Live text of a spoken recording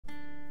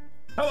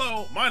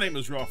Hello, my name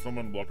is Rotham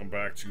and welcome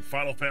back to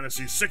Final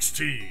Fantasy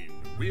XVI.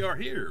 We are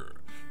here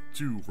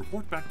to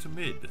report back to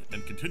Mid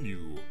and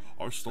continue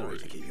our story. Sorry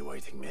to keep you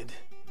waiting, Mid.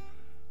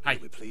 Hi.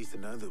 We're pleased to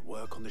know that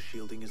work on the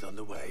shielding is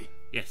underway.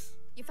 Yes.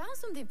 You found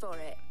something for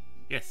it?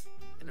 Yes.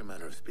 In a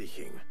manner of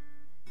speaking,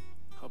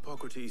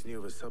 Hippocrates knew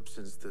of a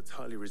substance that's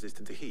highly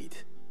resistant to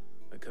heat.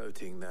 A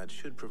coating that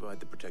should provide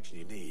the protection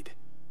you need.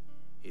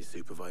 He's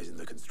supervising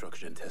the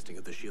construction and testing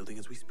of the shielding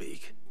as we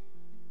speak.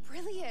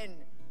 Brilliant!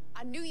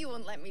 I knew you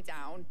wouldn't let me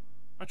down.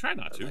 I try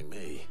not to. Like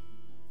me.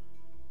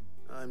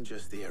 I'm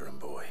just the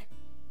errand boy.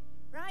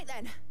 Right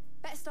then,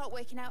 better start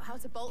working out how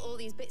to bolt all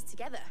these bits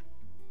together.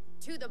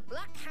 To the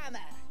Black Hammer!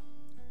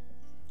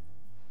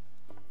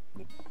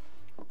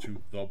 To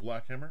the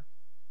Black Hammer?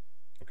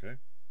 Okay.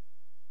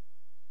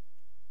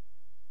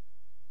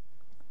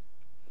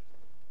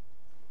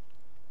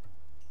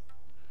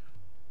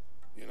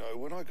 You know,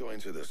 when I got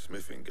into the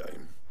smithing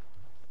game,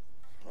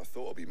 I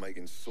thought I'd be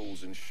making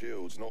swords and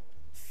shields, not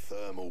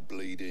thermal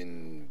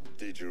bleeding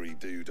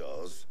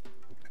didgeridoo-dahs.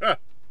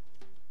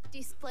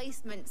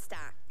 Displacement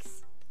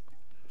stacks.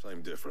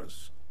 Same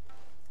difference.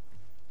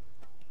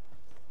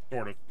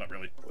 Sort of, not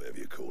really. Whatever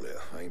you call it,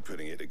 I ain't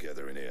putting it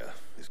together in here.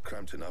 It's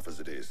cramped enough as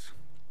it is.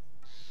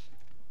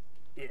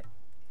 Yeah.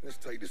 Let's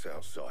take this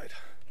outside.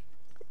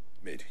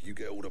 Mid, you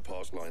get all the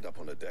parts lined up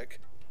on the deck.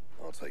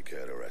 I'll take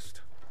care of the rest.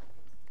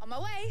 On my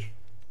way!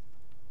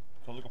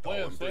 Sounds like a Oh,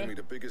 plan, and bring me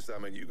the biggest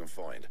diamond you can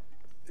find.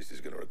 This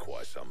is going to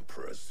require some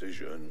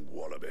precision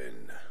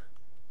walloping.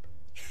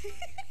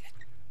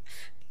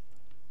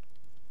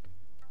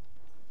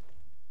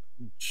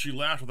 She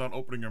laughed without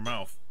opening her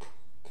mouth.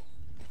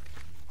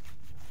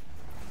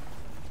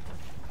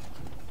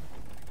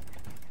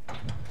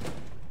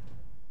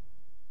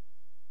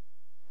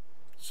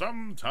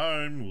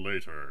 Sometime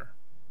later.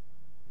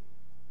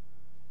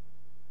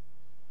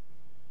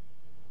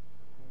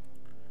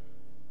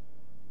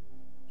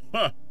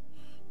 Huh.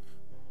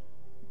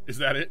 Is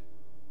that it?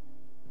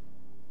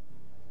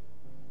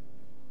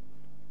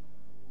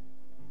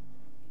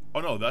 Oh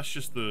no, that's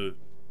just the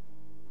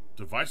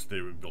device they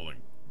were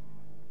building.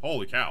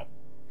 Holy cow.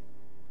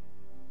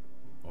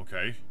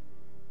 Okay.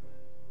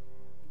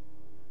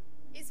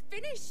 It's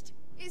finished!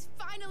 It's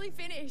finally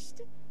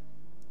finished!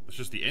 That's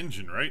just the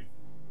engine, right?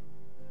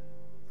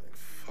 Thank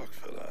fuck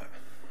for that.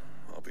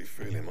 I'll be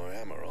feeling my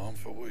hammer arm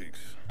for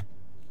weeks.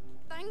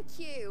 Thank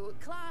you,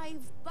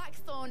 Clive,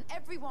 Blackthorn,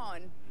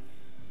 everyone.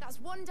 That's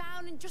one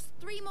down and just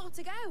 3 more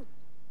to go.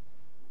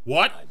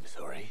 What? I'm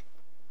sorry.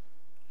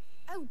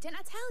 Oh, didn't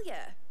I tell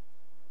you?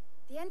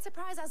 The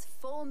Enterprise has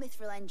 4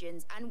 mithril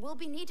engines and we'll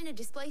be needing a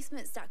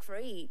displacement stack for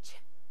each.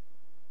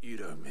 You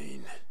don't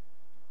mean...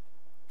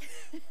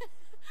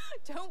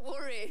 Don't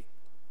worry.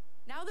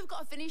 Now they've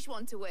got a finished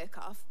one to work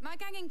off. My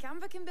gang in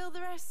Canva can build the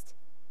rest.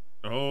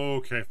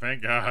 Okay,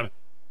 thank God.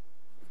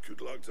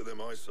 Good luck to them,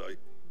 I say.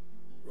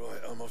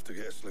 Right, I'm off to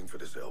get a sling for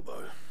this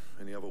elbow.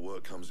 Any other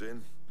work comes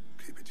in,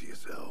 keep it to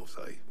yourselves,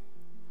 eh?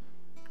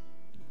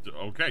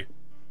 Okay.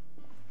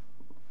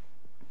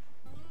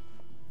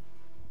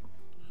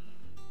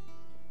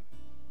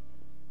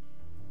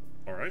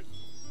 Alright.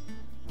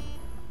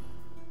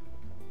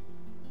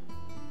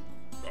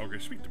 Okay,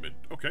 speak to Mid.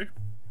 Okay.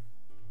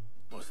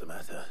 What's the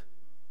matter?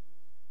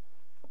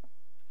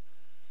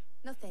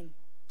 Nothing.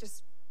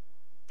 Just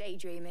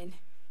daydreaming.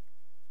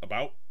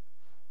 About?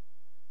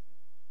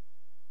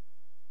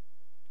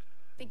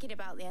 Thinking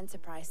about the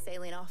Enterprise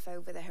sailing off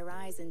over the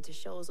horizon to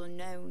shores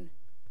unknown.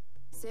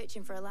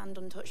 Searching for a land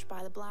untouched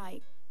by the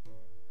Blight.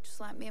 Just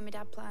like me and my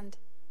dad planned.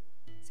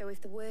 So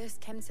if the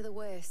worst came to the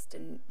worst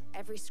and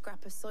every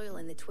scrap of soil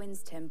in the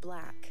Twins turned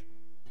black,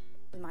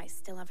 we might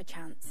still have a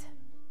chance.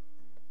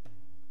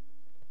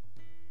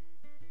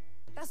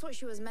 That's what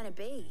she was meant to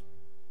be.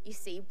 You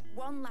see,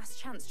 one last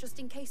chance just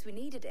in case we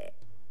needed it.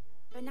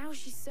 But now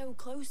she's so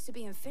close to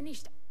being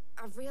finished,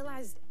 I've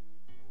realized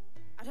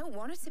I don't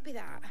want her to be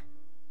that.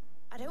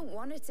 I don't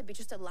want her to be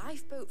just a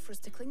lifeboat for us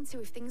to cling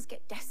to if things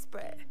get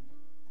desperate.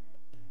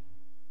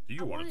 Do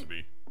you want it to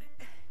be?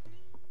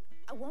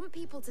 I want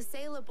people to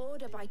sail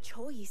aboard her by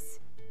choice,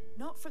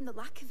 not from the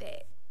lack of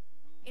it.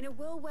 In a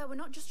world where we're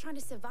not just trying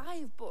to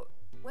survive, but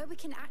where we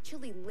can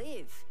actually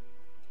live.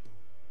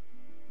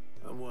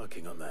 I'm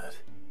working on that.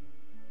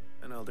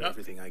 And I'll do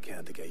everything I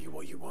can to get you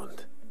what you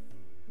want.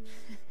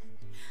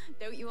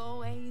 Don't you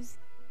always?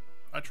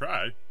 I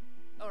try.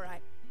 All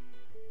right.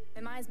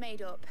 My mind's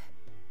made up.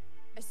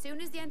 As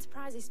soon as the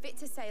Enterprise is fit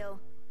to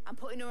sail, I'm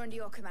putting her under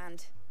your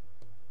command.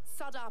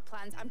 Sod our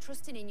plans, I'm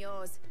trusting in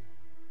yours.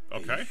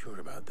 Okay. Are you sure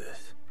about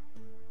this?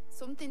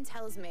 Something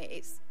tells me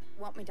it's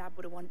what my dad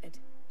would have wanted.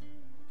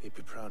 He'd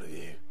be proud of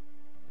you.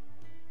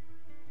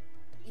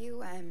 You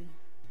were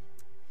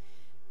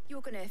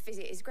gonna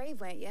visit his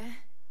grave, weren't you?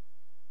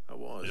 I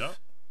was. Yeah.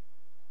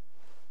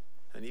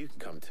 And you can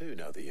come too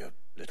now that your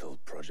little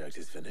project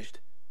is finished.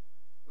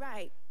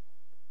 Right.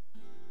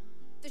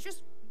 There's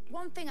just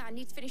one thing I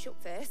need to finish up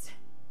first.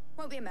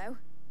 Won't be a mo.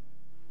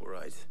 All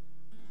right.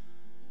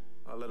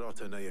 I'll let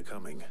Otto know you're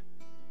coming.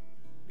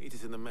 Meet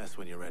us in the mess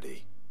when you're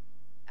ready.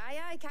 Aye,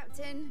 aye,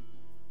 Captain.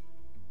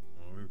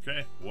 Oh,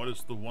 Okay, what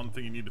is the one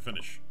thing you need to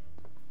finish?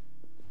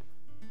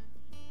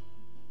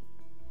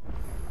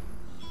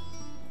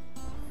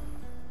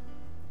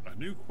 A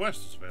new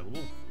quest is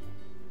available.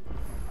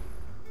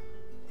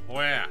 Oh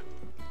yeah.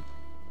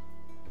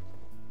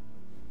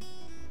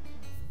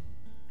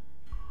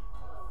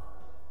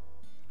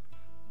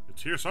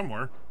 It's here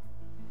somewhere.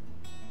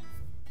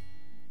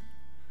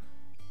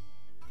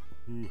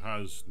 Who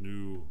has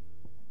new...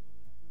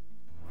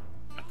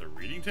 At the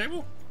reading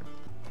table?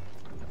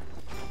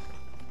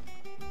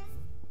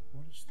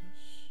 What is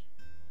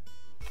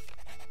this?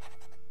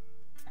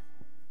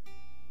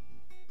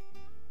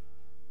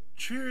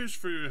 Cheers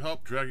for your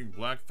help dragging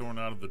Blackthorn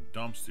out of the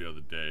dumps the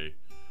other day.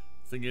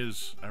 Thing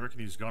is, I reckon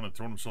he's gone and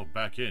thrown himself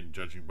back in,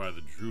 judging by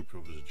the droop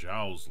of his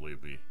jowls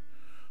lately.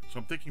 So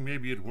I'm thinking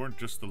maybe it weren't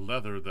just the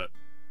leather that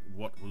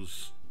what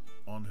was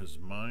on his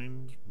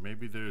mind.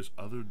 Maybe there's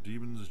other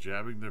demons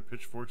jabbing their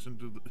pitchforks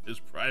into his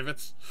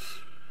privates.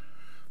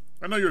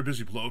 I know you're a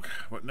busy bloke,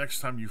 but next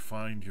time you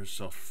find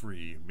yourself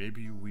free,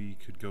 maybe we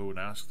could go and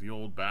ask the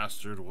old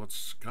bastard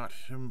what's got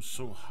him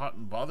so hot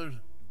and bothered?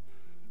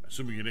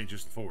 Assuming it ain't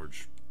just the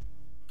forge.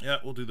 Yeah,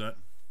 we'll do that.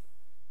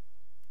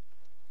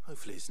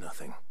 Hopefully it's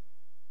nothing.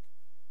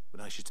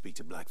 But I should speak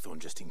to Blackthorn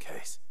just in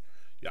case.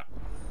 Yeah.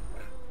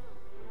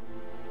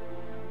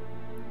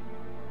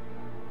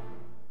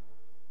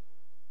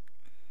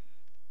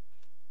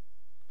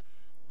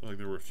 Like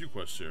there were a few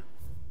quests here.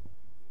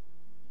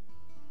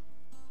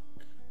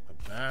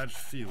 A bad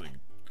feeling.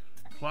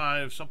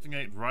 Clive, something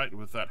ain't right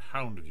with that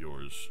hound of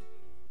yours.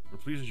 Or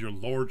pleases your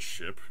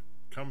lordship,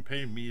 come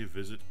pay me a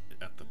visit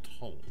at the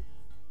toll.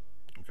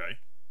 Okay.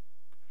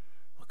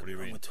 What could be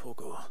wrong with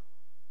Torgor?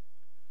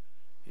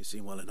 He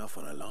seemed well enough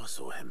when I last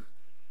saw him.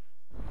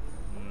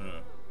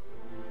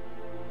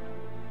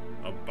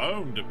 A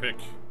bone to pick.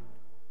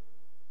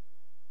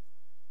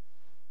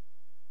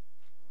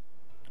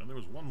 And there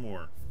was one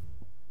more.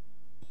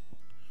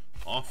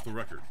 Off the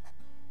record.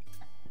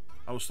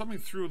 I was thumbing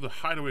through the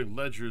hideaway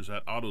ledgers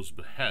at Otto's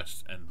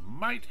behest and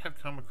might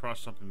have come across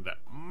something that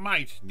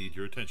might need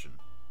your attention.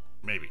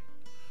 Maybe.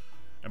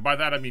 And by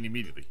that I mean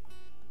immediately.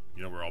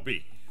 You know where I'll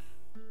be.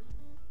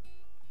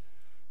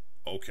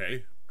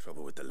 Okay.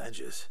 Trouble with the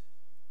ledgers.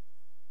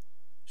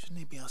 Shouldn't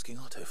he be asking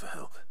Otto for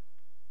help?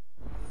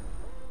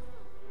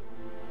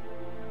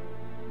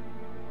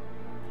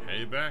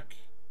 Hey, back.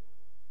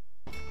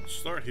 Let's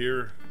start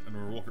here,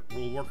 and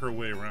we'll work our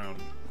way around.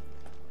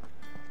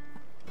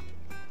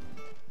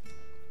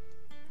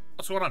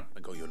 What's going on? I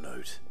got your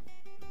note.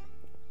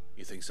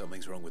 You think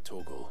something's wrong with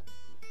Torgor?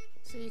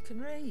 So you can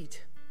read.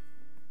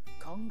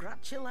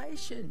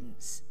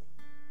 Congratulations.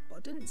 But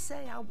I didn't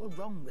say I were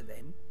wrong with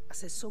him. I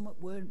said something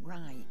weren't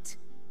right.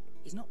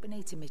 He's not been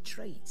eating me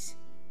treats.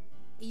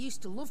 He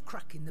used to love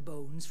cracking the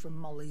bones from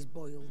Molly's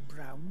boiled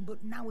brown,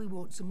 but now he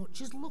won't so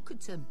much as look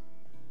at them.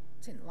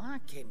 Didn't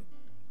like him.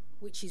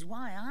 Which is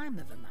why I'm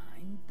of a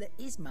mind that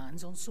his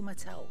mind's on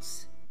something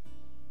else.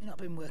 You've not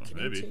been working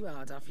in too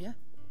hard, have you?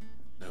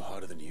 No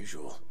harder than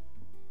usual.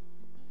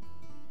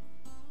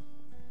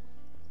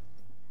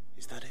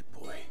 Is that it,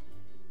 boy?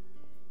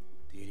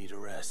 Do you need a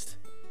rest?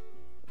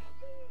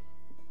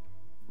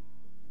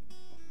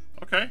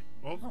 Okay,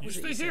 well, What you was it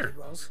stay you said here. it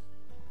was?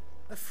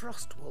 A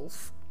frost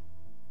wolf?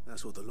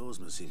 That's what the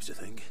lawsman seems to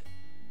think.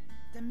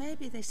 Then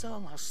maybe this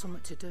all has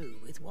something to do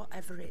with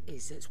whatever it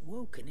is that's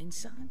woken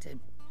inside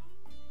him.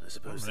 I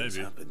suppose things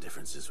happen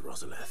different since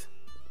Rosalith.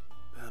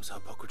 Perhaps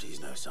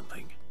Hippocrates knows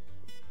something.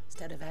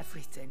 Instead of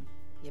everything,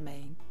 you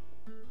mean?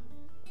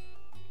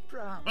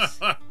 Perhaps.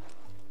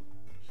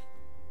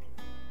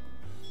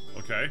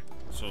 Okay,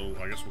 so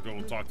I guess we'll go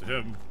and talk to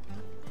him.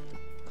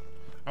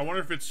 I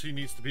wonder if he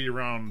needs to be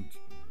around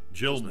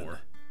Jill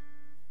more.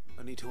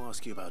 I need to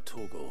ask you about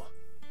Torgor.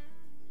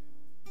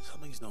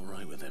 Something's not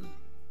right with him.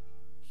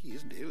 He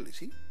isn't ill, is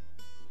he?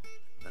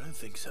 I don't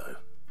think so.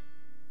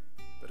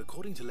 But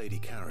according to Lady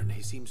Karen,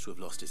 he seems to have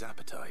lost his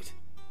appetite.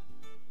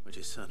 Which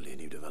is certainly a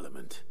new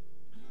development.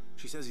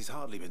 She says he's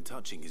hardly been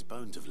touching his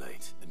bones of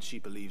late, and she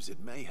believes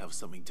it may have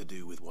something to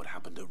do with what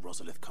happened at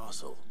Rosalith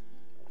Castle.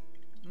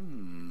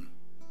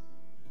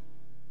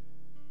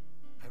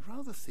 I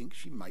rather think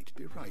she might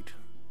be right,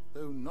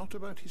 though not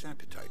about his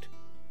appetite.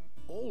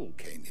 All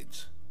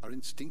canids are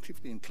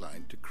instinctively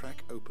inclined to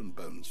crack open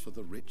bones for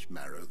the rich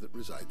marrow that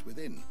resides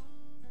within,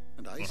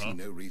 and I see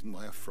no reason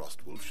why a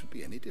frost wolf should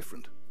be any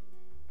different.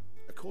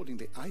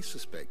 Accordingly, I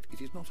suspect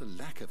it is not a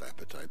lack of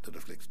appetite that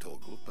afflicts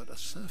Torgor, but a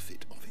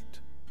surfeit of it.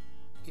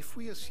 If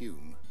we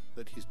assume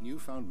that his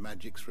newfound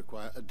magics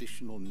require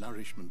additional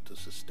nourishment to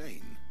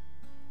sustain,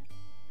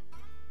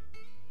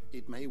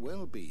 it may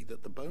well be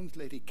that the bones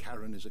Lady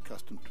Karen is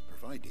accustomed to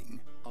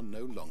providing are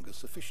no longer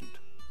sufficient.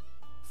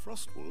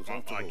 Frost wolves,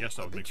 after all,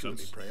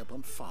 habitually prey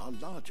upon far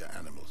larger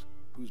animals,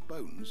 whose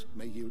bones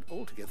may yield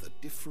altogether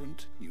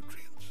different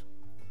nutrients.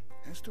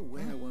 As to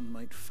where one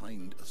might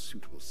find a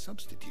suitable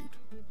substitute,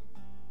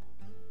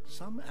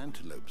 some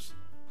antelopes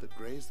that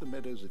graze the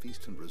meadows of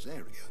eastern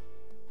Rosaria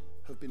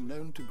have been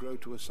known to grow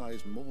to a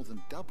size more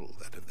than double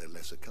that of their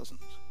lesser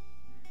cousins.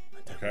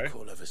 I don't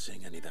recall ever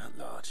seeing any that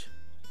large.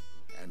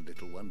 And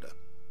little wonder.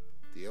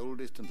 The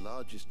oldest and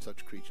largest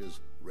such creatures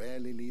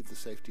rarely leave the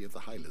safety of the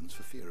highlands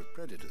for fear of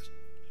predators.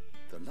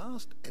 The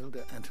last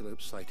elder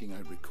antelope sighting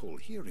I recall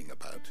hearing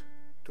about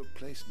took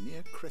place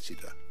near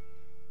Cressida,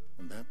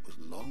 and that was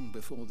long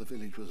before the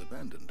village was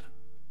abandoned.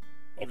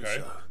 Okay.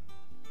 So,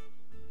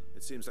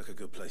 it seems like a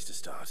good place to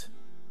start.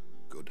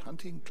 Good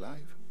hunting,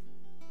 Clive.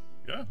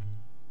 Yeah.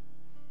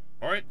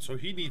 Alright, so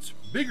he needs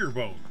bigger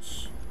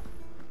bones.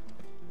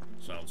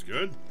 Sounds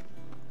good.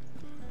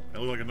 It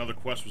looked like another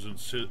quest was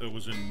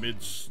in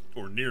Mid's,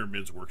 or near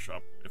Mid's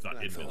workshop, if not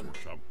in Mid's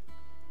workshop.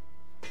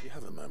 You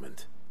have a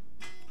moment?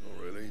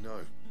 Not really, no.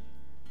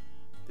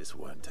 This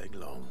won't take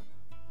long.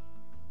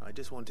 I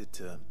just wanted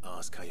to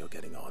ask how you're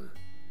getting on.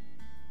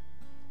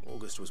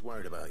 August was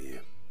worried about you,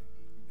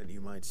 that you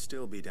might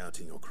still be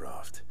doubting your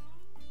craft,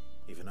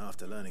 even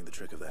after learning the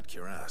trick of that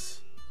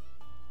cuirass.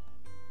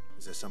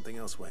 Is there something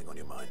else weighing on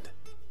your mind?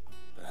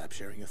 Perhaps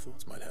sharing your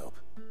thoughts might help.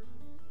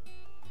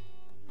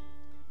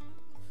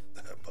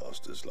 That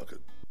bastard's like a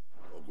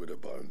dog with a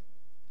bone.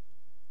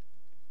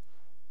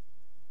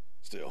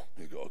 Still,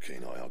 he's got a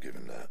keen eye, I'll give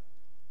him that.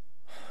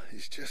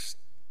 He's just,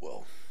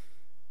 well,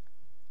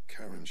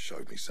 Karen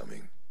showed me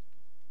something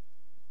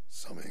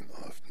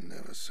I've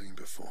never seen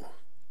before.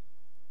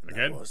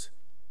 Again? That was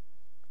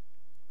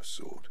a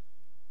sword.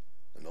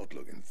 An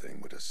odd-looking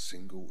thing with a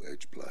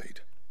single-edged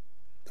blade.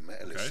 The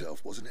metal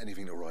itself wasn't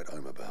anything to write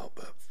home about,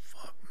 but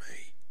fuck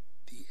me,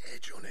 the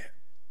edge on it.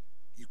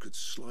 You could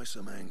slice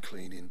a man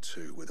clean in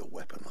two with a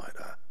weapon like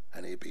that,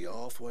 and he'd be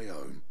halfway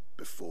home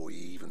before he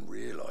even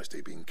realised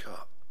he'd been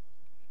cut.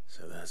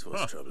 So that's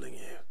what's troubling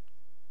you.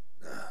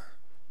 No.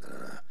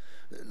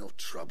 Not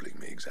troubling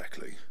me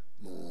exactly.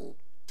 More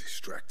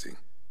distracting.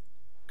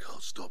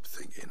 Can't stop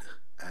thinking,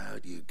 how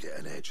do you get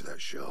an edge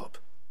that sharp?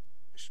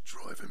 It's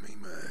driving me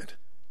mad.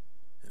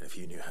 And if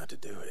you knew how to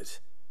do it,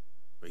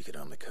 we could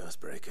arm the curse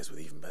breakers with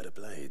even better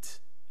blades.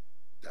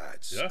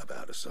 That's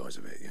about the size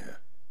of it, yeah.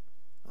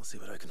 I'll see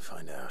what I can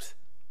find out.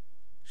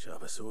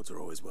 Sharper swords are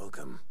always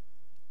welcome.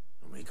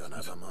 And we can't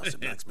have our master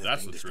blacksmith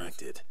being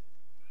distracted.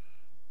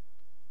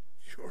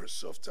 You're a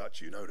soft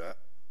touch, you know that.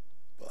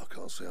 But I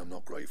can't say I'm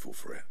not grateful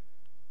for it.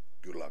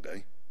 Good luck, eh?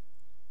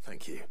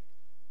 Thank you.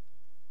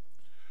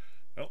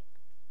 Well,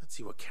 let's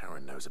see what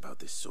Karen knows about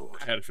this sword.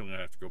 I had a feeling I'd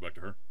have to go back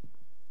to her.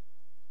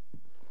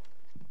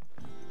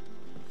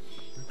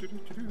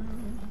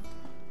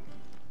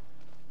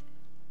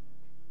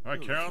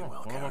 Alright, Karen,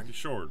 what about the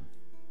sword?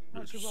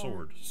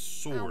 Sword.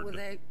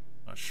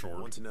 Not short. I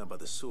want to know about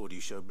the sword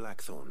you showed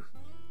Blackthorn.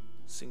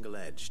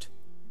 Single-edged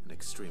and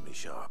extremely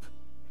sharp.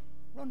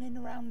 Running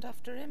around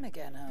after him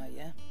again, are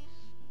you?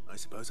 I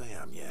suppose I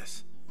am,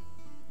 yes.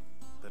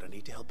 But I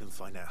need to help him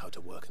find out how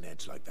to work an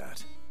edge like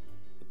that.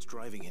 It's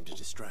driving him to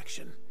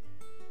distraction.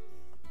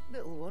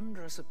 Little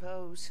wonder, I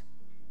suppose.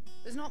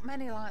 There's not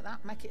many like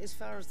that make it as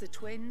far as the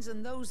twins,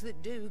 and those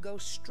that do go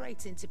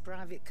straight into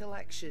private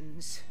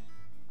collections.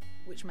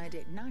 Which made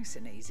it nice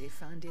and easy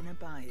finding a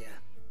buyer.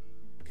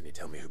 Can you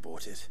tell me who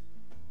bought it?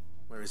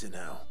 Where is it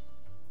now?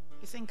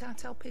 You think I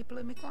tell people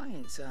who my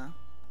clients are?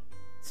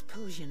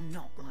 Suppose you're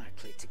not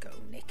likely to go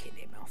nicking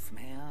him off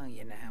me, are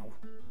you now?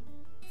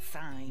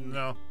 Fine.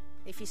 No.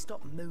 If you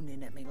stop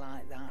mooning at me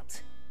like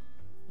that.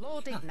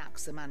 Lord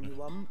Ignac's the man you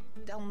want.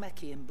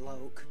 Dalmekian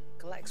bloke.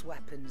 Collects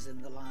weapons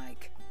and the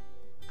like.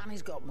 And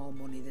he's got more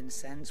money than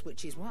sense,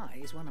 which is why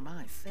he's one of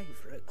my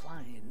favourite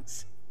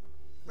clients.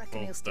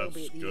 Reckon he'll still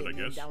be at the inn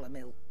in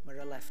Dalamil,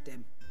 where I left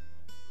him.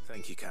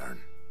 Thank you, Karen.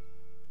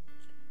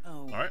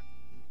 Oh. Alright.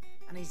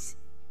 And he's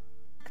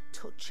a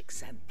touch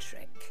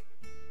eccentric,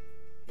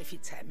 if you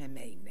take my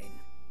meaning.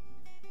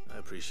 I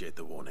appreciate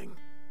the warning.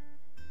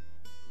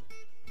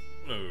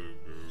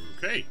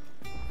 Okay.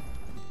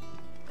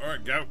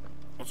 Alright, go.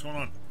 What's going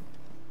on?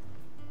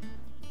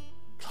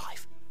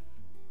 Clive,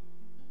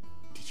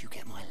 did you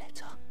get my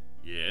letter?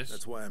 Yes.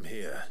 That's why I'm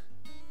here.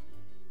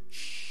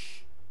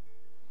 Shh.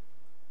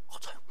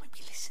 Otto might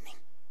be listening.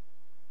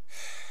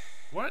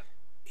 What?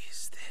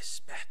 Is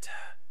this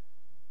better?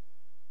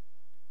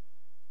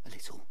 A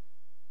little.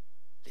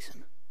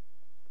 Listen,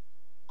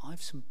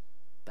 I've some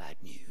bad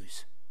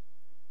news.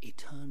 It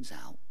turns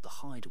out the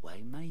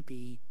hideaway may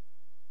be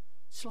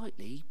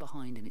slightly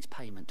behind in its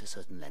payment to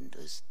certain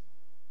lenders,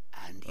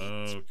 and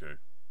it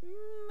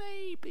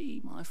may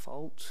be my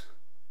fault.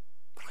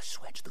 But I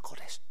swear to the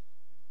goddess,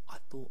 I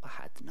thought I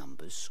had the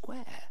numbers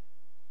square.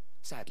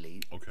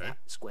 Sadly, that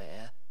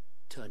square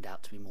turned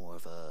out to be more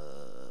of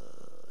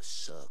a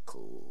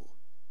circle.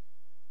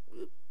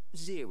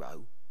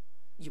 0,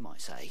 you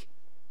might say.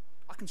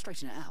 I can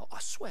straighten it out, I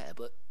swear,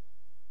 but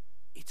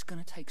it's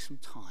going to take some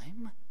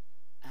time,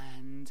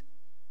 and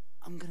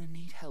I'm going to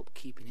need help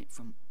keeping it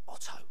from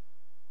Otto.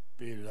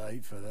 Bit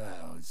late for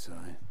that, I'd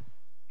say.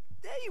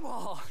 There you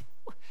are!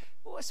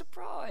 What a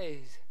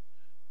surprise!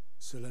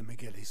 So let me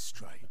get this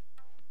straight.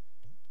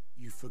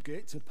 You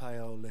forget to pay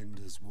our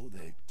lenders what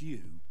they're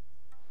due,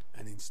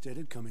 and instead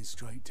of coming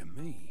straight to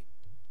me,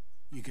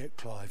 you get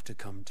Clive to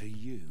come to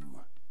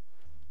you.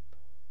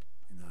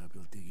 And I hope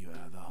he'll dig you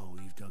out of the hole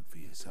you've dug for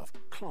yourself.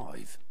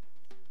 Clive,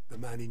 the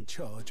man in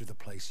charge of the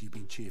place you've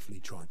been cheerfully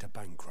trying to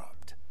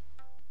bankrupt.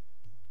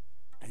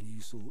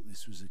 you thought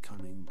this was a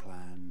cunning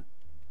plan.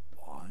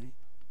 Why?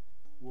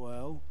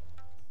 Well,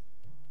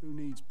 who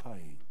needs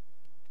paying?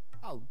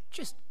 Oh,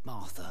 just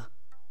Martha.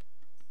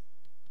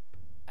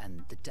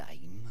 And the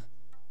dame.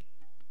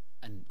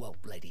 And, well,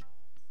 Lady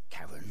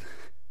Karen.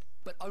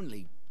 But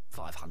only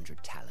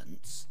 500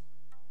 talents.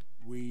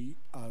 We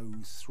owe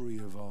 3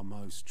 of our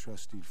most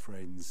trusted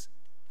friends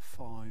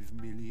 5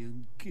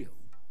 million gil.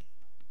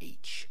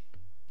 Each.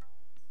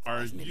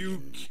 Are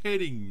you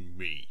kidding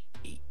me?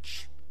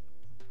 Each.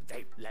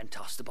 They lent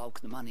us the bulk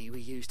of the money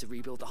we used to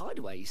rebuild the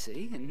hideaway, you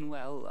see, and,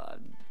 well,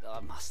 I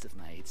must have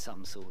made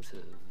some sort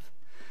of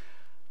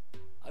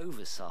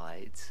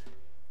oversight.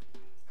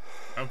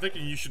 I'm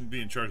thinking you shouldn't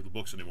be in charge of the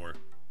books anymore.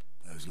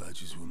 Those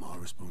ledgers were my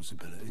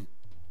responsibility,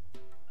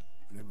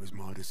 and it was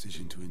my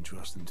decision to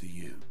entrust them to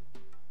you.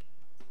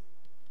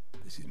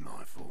 This is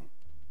my fault.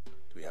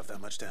 Do we have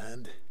that much to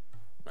hand?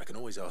 I can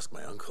always ask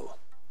my uncle.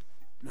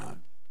 No,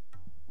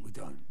 we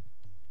don't.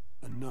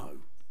 And no,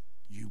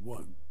 you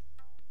won't.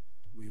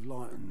 We've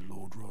lightened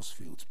Lord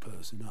Rosfield's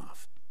purse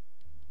enough.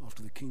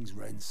 After the king's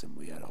ransom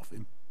we had off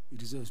him, he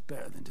deserves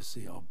better than to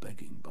see our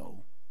begging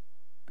bowl.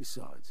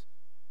 Besides,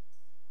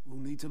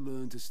 we'll need to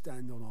learn to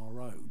stand on our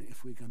own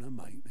if we're going to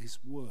make this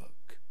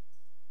work.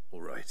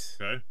 All right.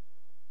 Okay.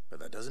 But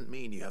that doesn't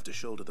mean you have to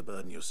shoulder the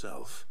burden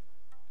yourself.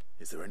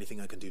 Is there anything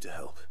I can do to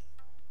help?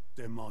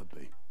 There might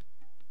be.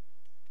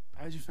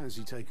 How'd you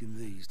fancy taking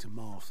these to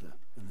Martha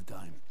and the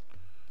dame?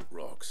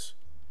 Rocks.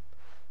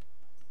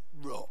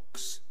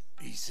 Rocks,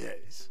 he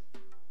says.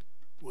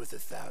 Worth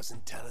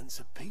 1,000 talents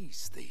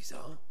apiece, these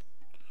are.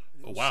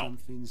 Oh, wow.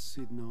 Something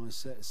Sid and I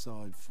set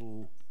aside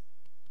for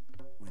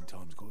when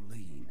times got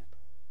lean.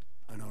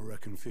 And I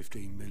reckon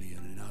 15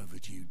 million in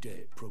overdue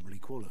debt probably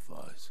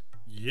qualifies.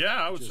 Yeah,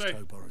 I would say. Just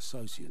hope our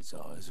associates'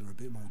 eyes are a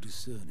bit more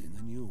discerning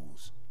than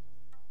yours.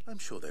 I'm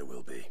sure there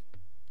will be.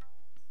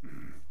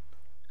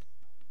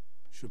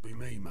 Should be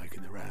me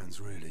making the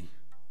rounds, really.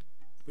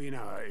 But you know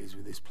how it is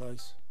with this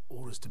place.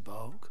 Orders to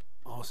bark,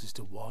 arses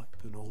to wipe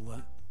and all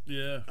that.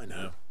 Yeah. I know.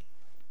 Yeah.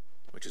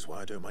 Which is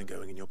why I don't mind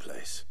going in your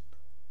place.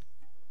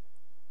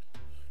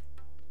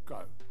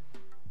 Go.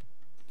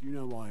 Do you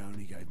know why I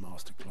only gave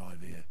Master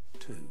Clive here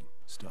 2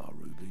 star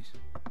rubies?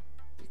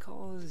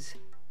 Because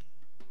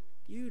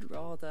you'd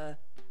rather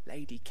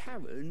Lady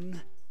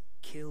Karen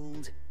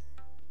killed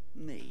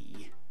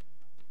me.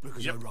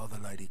 Because Yep. I'd rather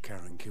Lady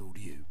Karen killed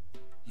you.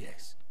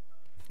 Yes.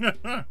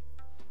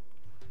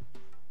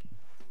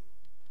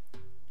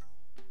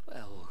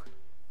 Well,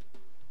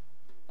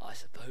 I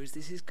suppose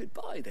this is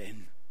goodbye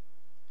then.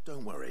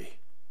 Don't worry.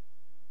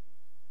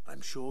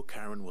 I'm sure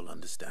Karen will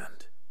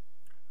understand.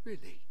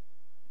 Really?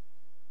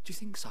 Do you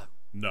think so?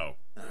 No.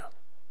 No,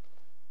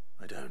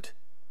 I don't.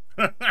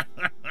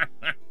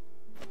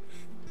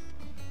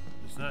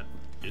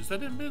 Is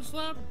that in Mid's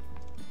lab?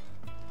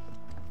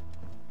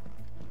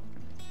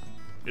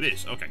 It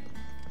is, okay.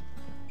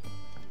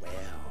 Well,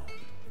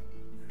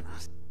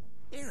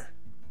 here,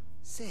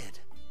 Sid.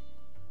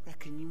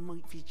 Reckon you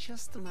might be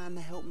just the man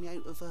to help me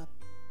out of a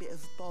bit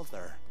of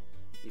bother,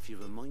 if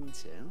you've a mind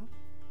to.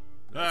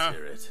 Let's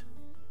hear it.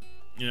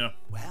 Yeah.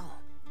 Well,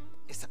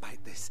 it's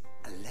about this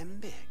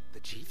alembic the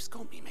chief's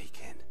got me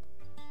making.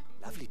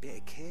 Lovely bit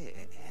of kit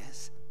it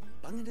is.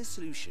 Bung in a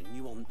solution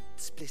you want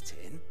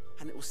splitting,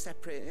 and it will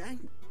separate it out,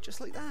 just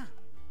like that.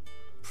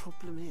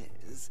 Problem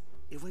is,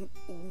 it won't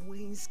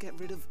always get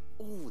rid of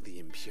all the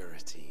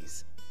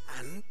impurities.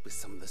 And with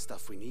some of the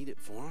stuff we need it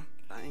for,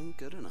 that ain't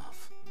good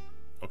enough.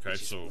 Okay,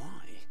 Which is so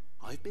why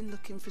I've been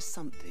looking for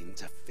something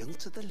to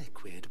filter the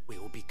liquid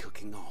we'll be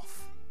cooking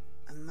off.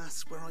 And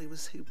that's where I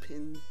was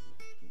hoping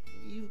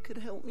you could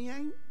help me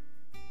out.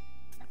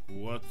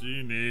 what do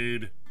you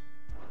need?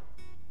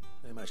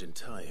 I imagine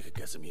Ty could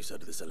get some use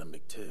out of this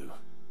alembic too.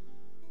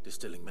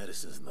 Distilling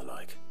medicines and the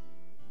like.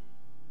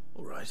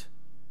 All right.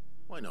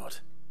 Why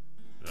not?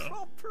 Yeah.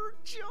 Proper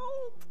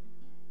job!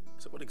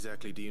 So what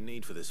exactly do you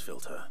need for this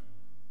filter?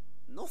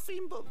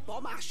 Nothing but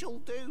bomb ash'll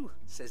do,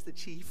 says the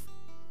chief.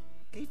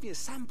 Gave me a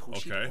sample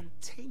she'd Okay.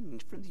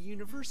 obtained from the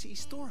university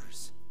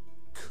stores.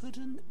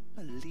 Couldn't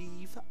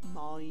believe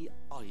my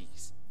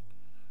eyes.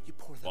 You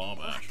pour the Bomb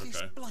ash,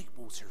 blackest okay. blight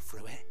water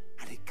through it,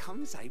 and it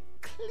comes out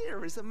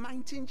clear as a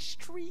mountain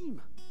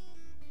stream.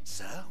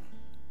 So,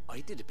 I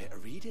did a bit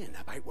of reading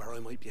about where I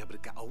might be able to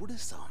get hold of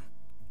some.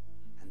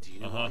 And do you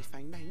know what I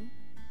found out?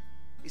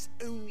 It's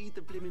only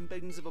the blimmin'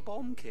 bones of a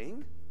bomb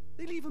king.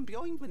 They leave them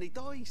behind when they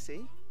die,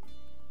 see?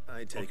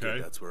 I take Okay.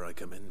 it that's where I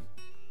come in.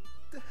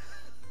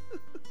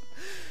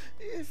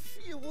 If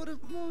you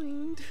wouldn't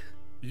mind.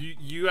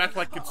 You act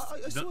like it's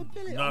I saw a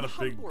billet not on a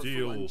big Humbler for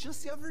deal. one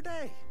just the other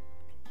day.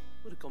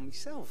 Would have gone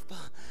myself, but,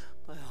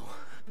 well,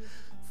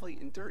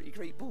 fighting dirty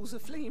great balls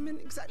of flame ain't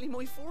exactly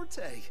my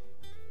forte.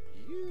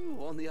 You,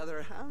 on the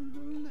other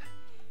hand...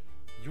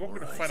 You want me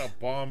to Alright. fight a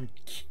bomb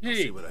king? I'll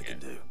see what I can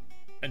do.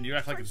 And you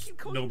act like it's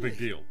Thank you no big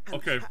kindly. deal. And,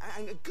 Okay.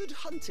 And a good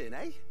hunting,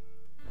 eh?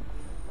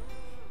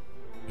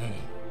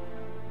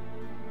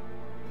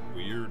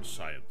 Weird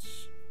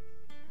science.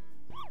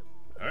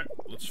 Alright,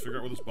 let's figure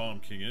out where this bomb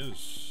king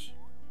is.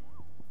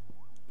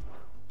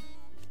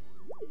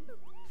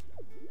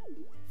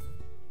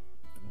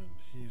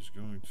 is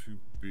going to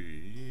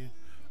be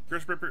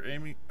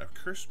a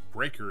curse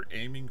breaker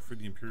aiming for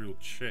the Imperial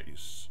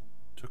Chase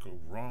took a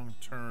wrong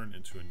turn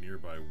into a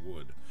nearby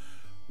wood,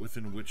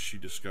 within which she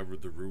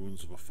discovered the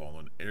ruins of a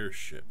fallen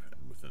airship,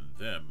 and within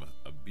them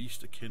a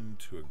beast akin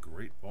to a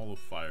great ball of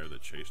fire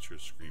that chased her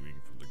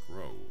screaming from the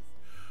grove.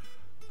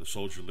 The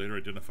soldier later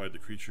identified the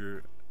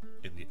creature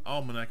in the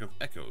Almanac of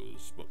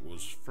Echoes, but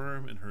was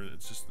firm in her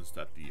insistence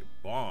that the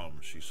bomb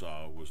she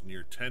saw was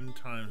near 10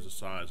 times the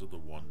size of the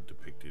one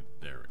depicted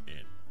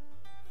therein.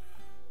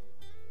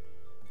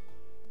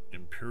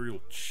 Imperial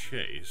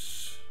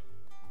Chase.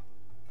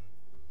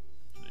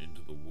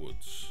 Into the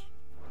woods.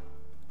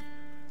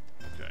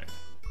 Okay.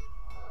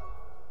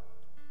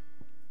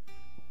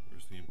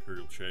 Where's the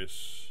Imperial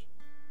Chase?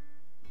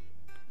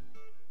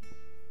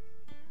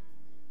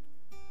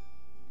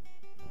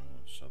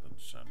 Southern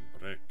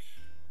Sandbrek.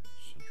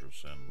 Central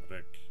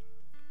Sandbrek.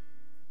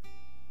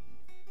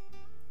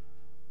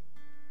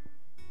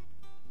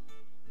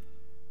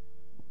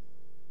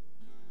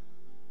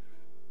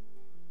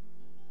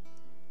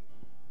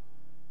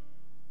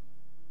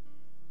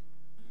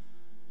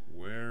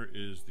 Where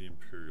is the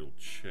Imperial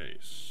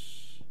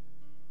Chase?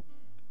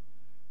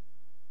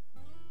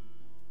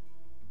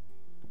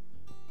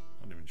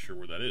 I'm not even sure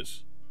where that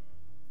is.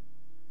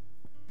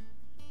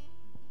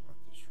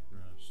 Martha's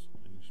Rest.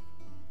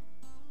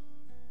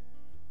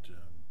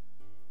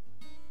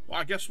 Well,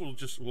 I guess we'll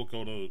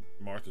go to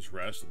Martha's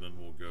Rest, and then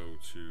we'll go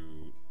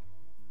to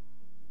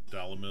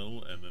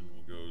Dalamil, and then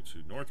we'll go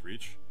to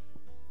Northreach,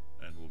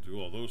 and we'll do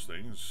all those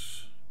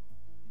things.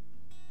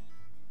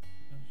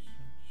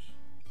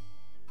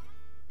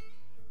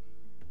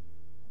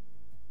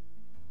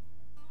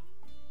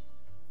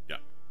 Yeah.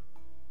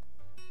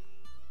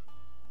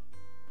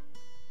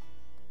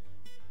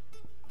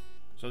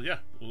 So yeah,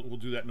 we'll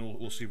do that, and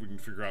we'll see if we can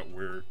figure out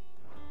where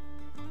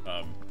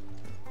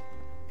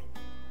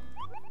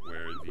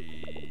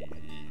the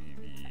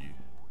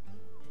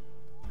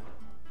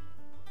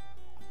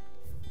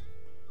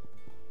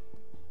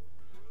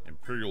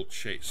Imperial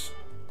Chase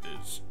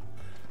is.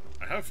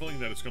 I have a feeling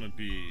that it's going to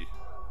be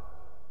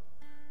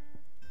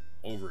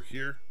over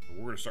here, but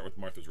we're going to start with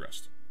Martha's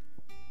Rest.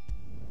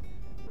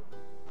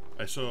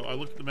 So I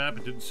looked at the map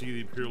and didn't see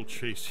the Imperial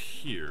Chase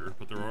here,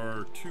 but there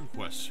are 2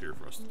 quests here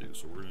for us to do.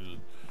 So we're going to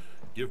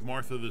give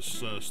Martha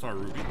this Star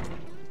Ruby,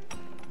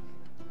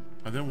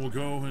 and then we'll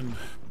go and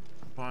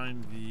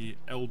find the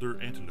Elder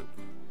Antelope.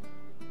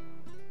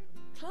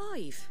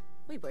 Clive,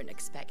 we weren't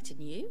expecting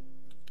you.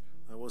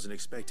 I wasn't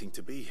expecting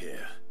to be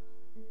here,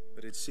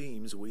 but it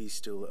seems we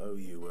still owe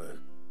you a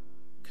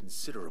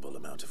considerable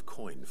amount of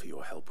coin for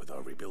your help with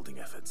our rebuilding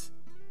efforts.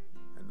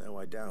 And though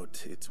I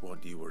doubt it's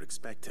what you were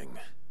expecting,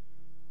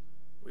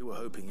 we were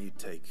hoping you'd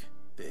take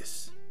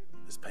this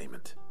as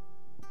payment.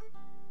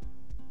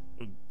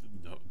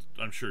 No,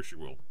 I'm sure she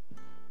will.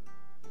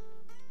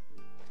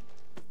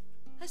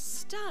 A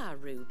Star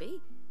Ruby?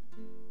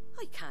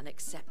 I can't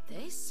accept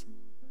this.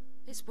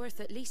 It's worth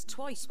at least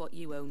twice what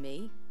you owe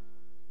me.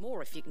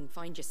 More if you can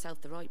find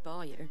yourself the right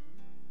buyer.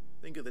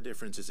 Think of the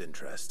difference as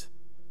interest.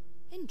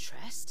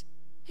 Interest?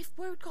 If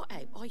word got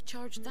out I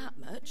charged that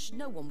much,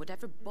 no one would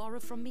ever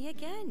borrow from me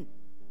again.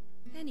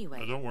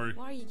 Anyway, don't worry.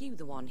 Why are you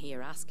the one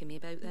here asking me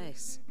about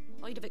this?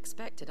 I'd have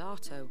expected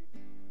Otto.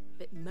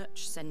 Bit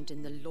much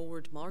sending the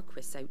Lord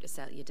Marquis out to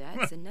settle your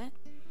debts, isn't it?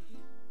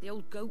 The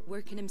old goat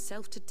working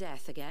himself to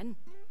death again.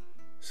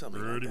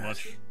 Something pretty like that.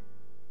 much.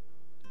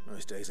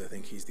 Most days I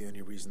think he's the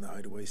only reason the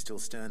hideaway's still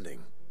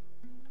standing.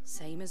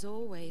 Same as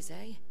always,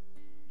 eh?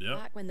 Yeah.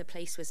 Back when the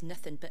place was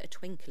nothing but a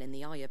twinkle in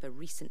the eye of a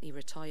recently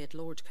retired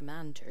Lord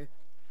Commander,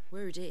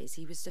 word is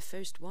he was the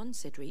first one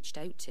Sid reached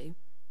out to.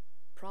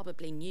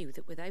 Probably knew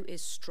that without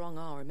his strong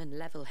arm and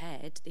level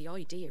head, the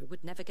idea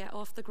would never get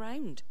off the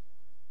ground.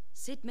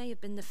 Sid may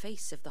have been the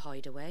face of the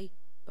hideaway,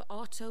 but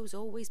Otto's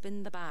always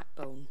been the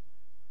backbone.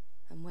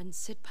 And when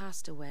Sid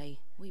passed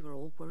away, we were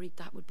all worried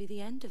that would be the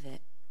end of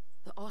it.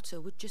 That Otto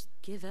would just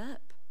give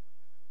up.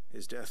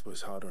 His death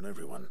was hard on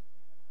everyone.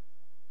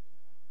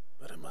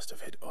 But it must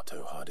have hit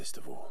Otto hardest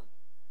of all.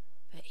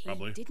 But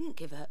he didn't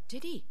give up,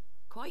 did he?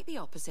 Quite the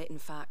opposite, in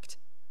fact.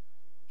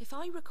 If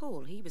I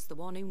recall, he was the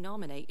one who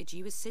nominated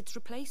you as Sid's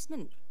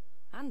replacement,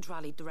 and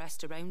rallied the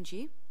rest around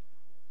you.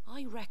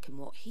 I reckon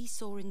what he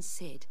saw in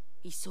Sid,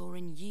 he saw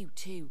in you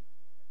too.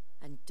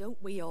 And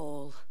don't we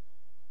all?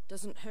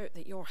 Doesn't hurt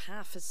that you're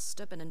half as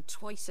stubborn and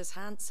twice as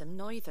handsome,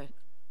 neither.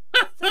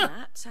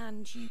 That,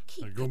 and you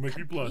keep I'm gonna make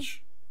you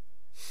blush.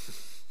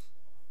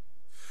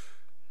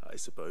 I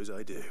suppose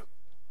I do.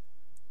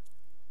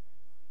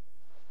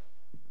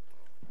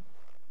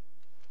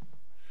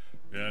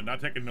 Yeah, not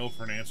taking no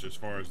for an answer as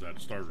far as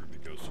that Star Ruby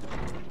goes.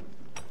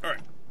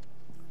 Alright.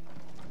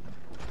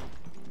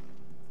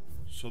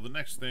 So the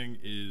next thing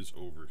is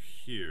over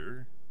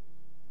here.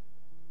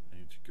 I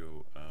need to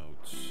go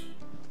out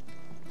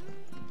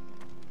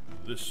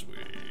this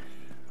way.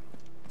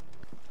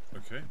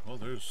 Okay, well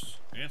there's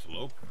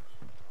antelope.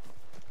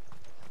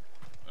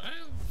 I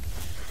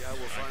doubt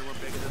we'll find one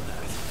bigger than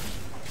that.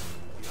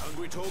 You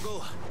hungry,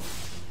 Torgal?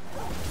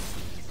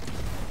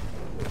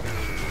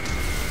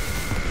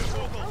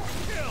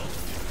 Kill!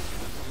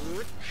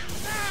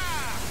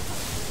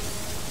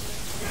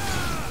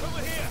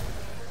 Over here!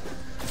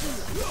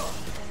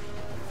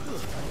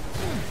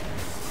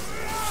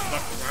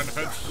 Stuck behind the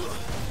fence.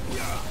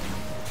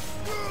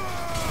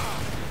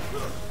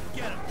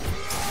 Get him!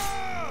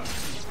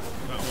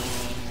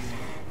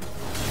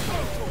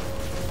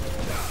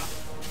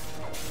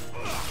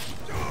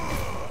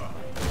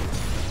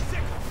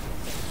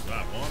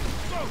 That one.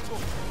 That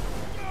one.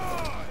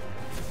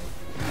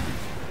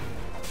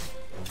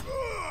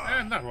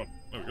 And that one.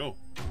 There we go.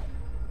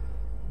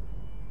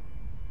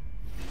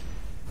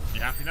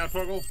 You happy now,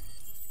 Toggle?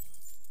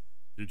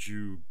 Did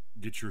you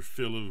get your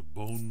fill of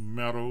bone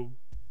marrow?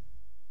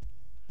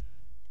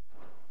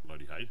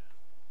 Bloody hide.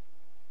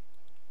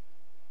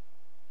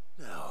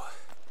 No.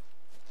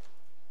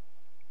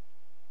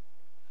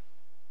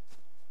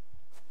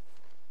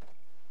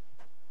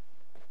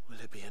 Will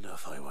it be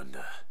enough, I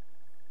wonder?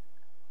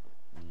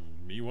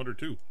 Me wonder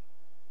too.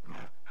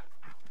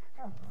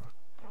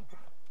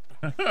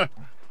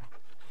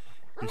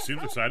 He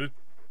seems excited.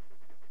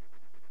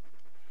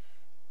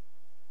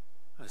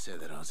 I say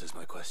that answers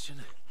my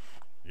question.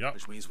 Yep.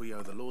 Which means we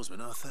owe the lawsmen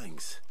our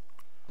thanks.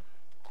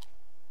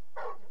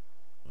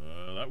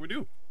 That we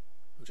do.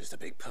 You're just a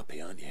big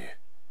puppy, aren't you?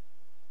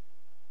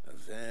 A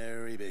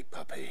very big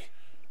puppy.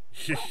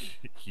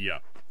 Yeah.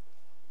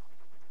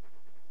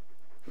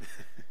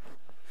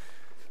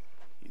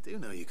 You do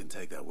know you can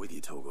take that with you,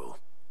 Toggle.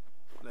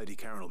 Lady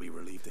Karen will be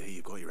relieved to hear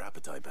you got your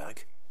appetite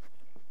back.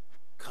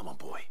 Come on,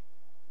 boy.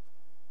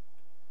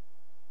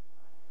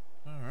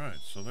 Alright,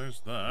 so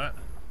there's that.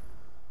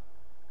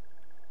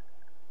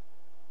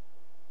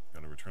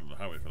 Gotta return to the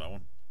highway for that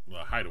one. The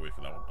hideaway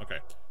for that one. Okay.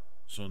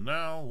 So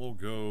now we'll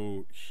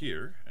go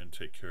here and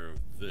take care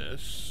of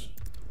this.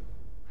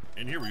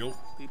 And here we go.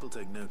 People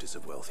take notice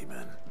of wealthy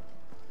men.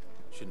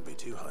 Shouldn't be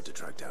too hard to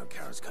track down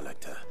Karen's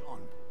collector.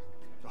 Gone.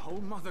 The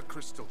whole mother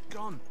crystal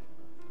gone.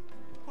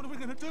 What are we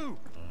gonna do?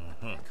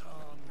 Uh-huh.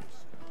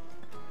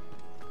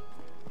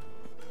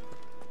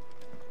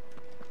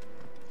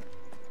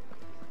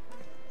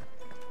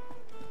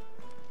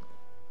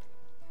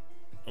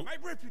 Oh. My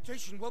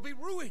reputation will be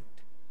ruined.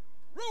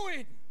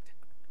 Ruined!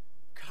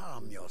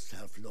 Calm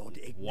yourself, Lord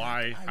Ignat.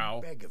 Why? How?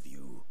 I beg of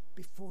you,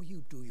 before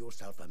you do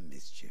yourself a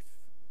mischief.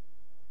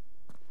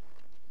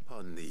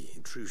 Pardon the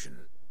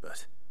intrusion,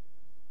 but...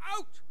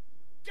 Out!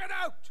 Get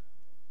out!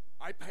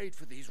 I paid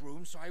for these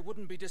rooms so I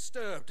wouldn't be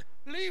disturbed.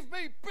 Leave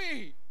me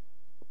be!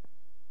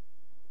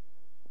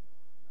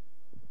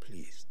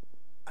 Please,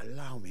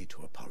 allow me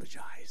to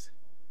apologize.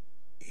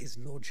 His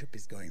lordship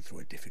is going through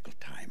a difficult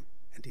time,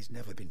 and he's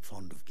never been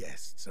fond of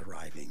guests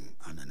arriving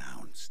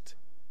unannounced.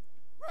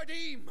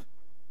 Radim!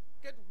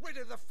 Get rid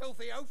of the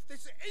filthy oaf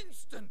this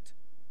instant!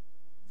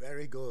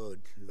 Very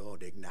good,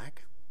 Lord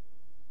Ignac.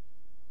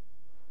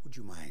 Would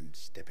you mind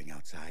stepping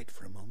outside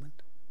for a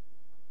moment?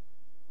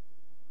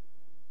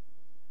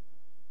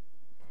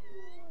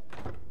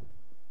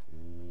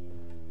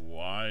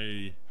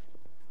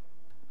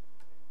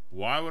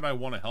 Why would I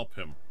want to help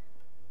him?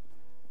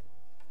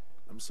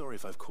 I'm sorry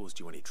if I've caused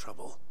you any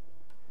trouble.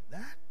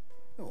 That?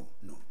 Oh,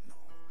 no.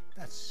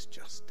 That's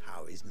just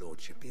how his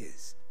lordship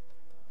is.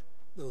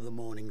 Though the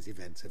morning's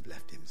events have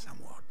left him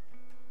somewhat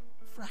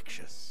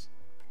fractious.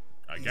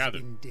 I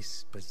gathered. He's been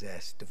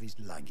dispossessed of his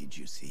luggage,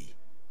 you see.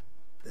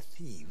 The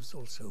thieves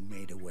also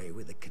made away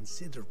with a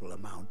considerable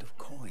amount of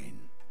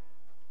coin.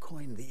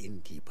 Coin the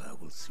innkeeper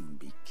will soon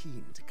be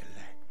keen to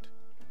collect.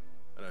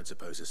 I don't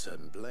suppose a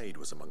certain blade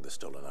was among the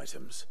stolen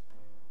items.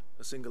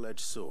 A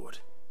single-edged sword.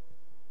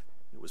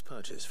 It was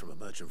purchased from a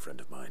merchant friend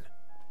of mine.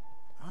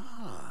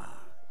 Ah,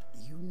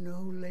 you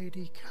know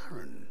Lady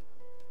Karen?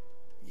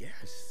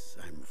 Yes,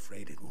 I'm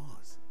afraid it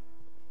was.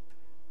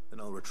 Then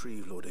I'll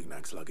retrieve Lord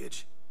Ignac's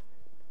luggage.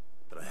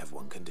 But I have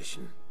one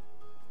condition.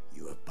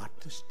 You have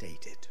but to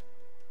state it.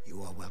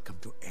 You are welcome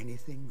to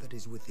anything that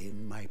is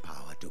within my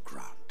power to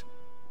grant.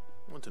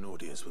 I want an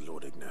audience with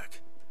Lord Ignac.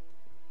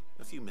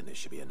 A few minutes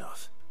should be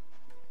enough.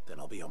 Then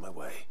I'll be on my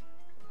way.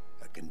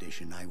 A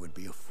condition I would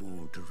be a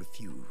fool to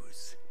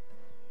refuse.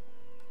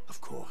 Of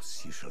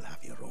course, you shall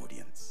have your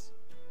audience.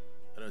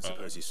 I don't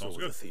suppose you saw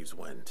where the thieves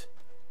went.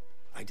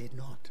 I did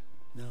not,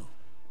 no.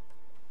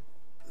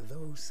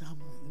 Though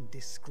some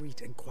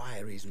discreet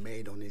inquiries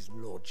made on his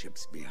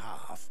lordship's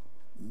behalf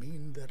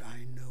mean that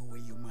I know where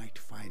you might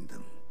find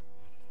them.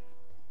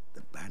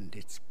 The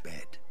bandit's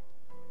bed.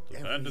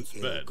 Every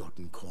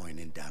ill-gotten coin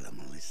in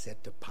Dalamal is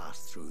said to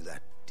pass through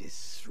that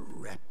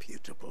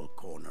disreputable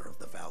corner of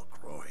the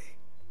Valcroy.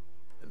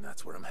 And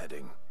that's where I'm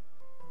heading.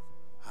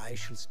 I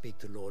shall speak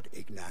to Lord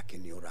Ignac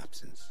in your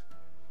absence,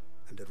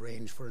 and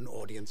arrange for an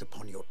audience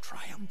upon your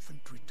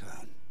triumphant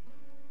return.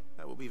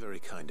 That will be very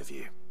kind of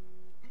you.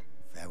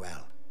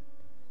 Farewell,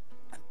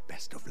 and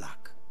best of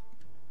luck.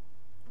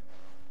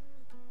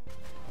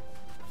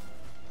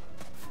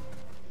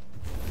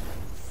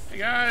 Hey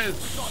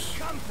guys! Got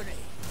company!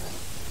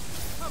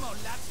 Come on,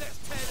 lads, let's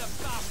tear the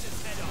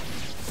bastard's head off!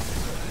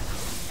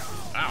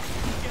 Ow!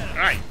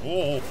 Alright,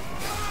 whoa!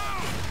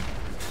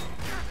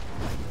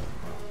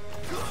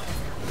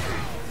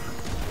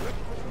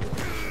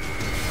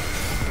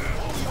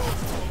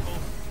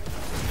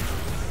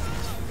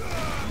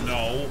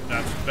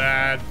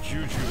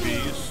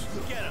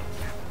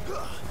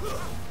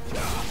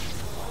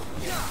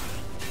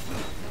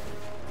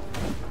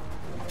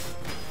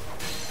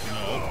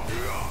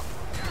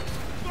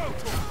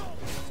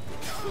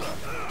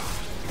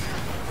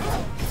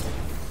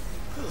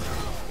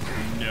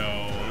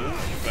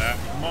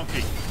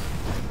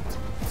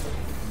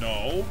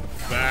 No,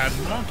 bad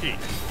monkey.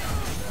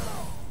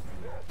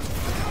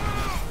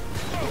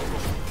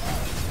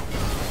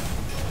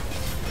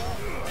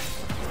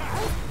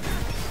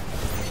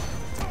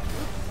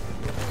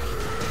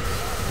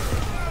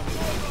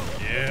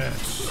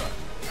 Yes.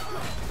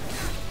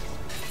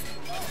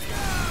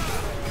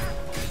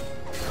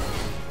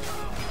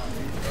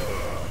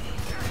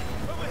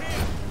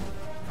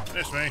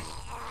 Miss me.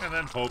 And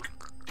then poke.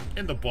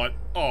 In the butt.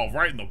 Oh,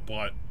 right in the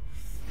butt.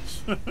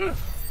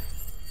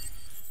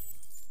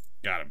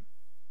 Got him.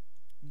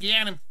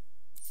 Get him.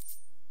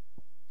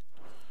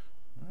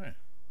 Alright.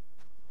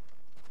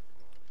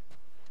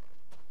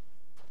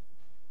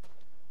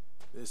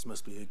 This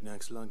must be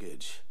Ignac's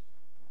luggage.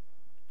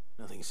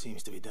 Nothing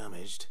seems to be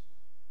damaged.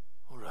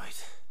 All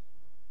right.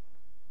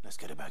 Let's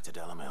get it back to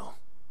Dalamel.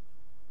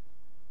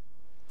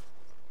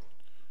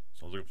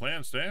 Sounds like a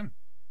plan, Stan.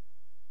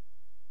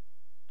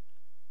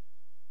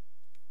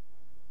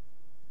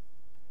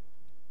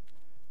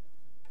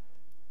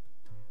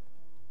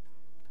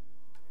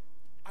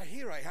 I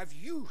hear I have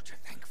you to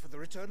thank for the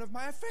return of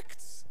my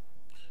effects.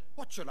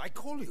 What shall I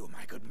call you,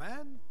 my good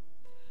man?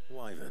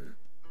 Wyvern.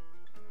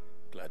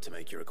 Glad to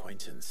make your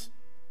acquaintance.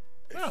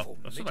 Oh,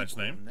 that's a nice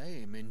name.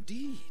 Name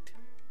indeed.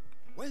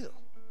 Well,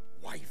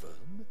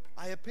 Wyvern,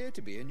 I appear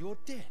to be in your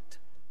debt.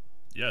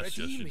 Yes,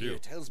 yes, you do. Here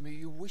tells me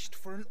you wished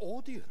for an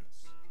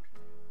audience.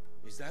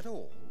 Is that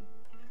all?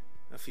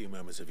 A few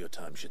moments of your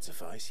time should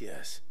suffice,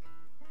 yes.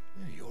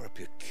 You're a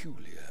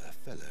peculiar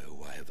fellow,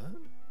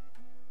 Wyvern.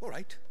 All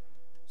right.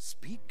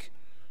 Speak.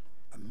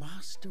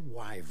 Master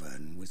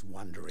Wyvern was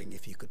wondering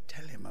if you could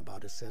tell him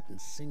about a certain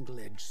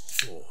single-edged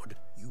sword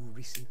you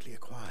recently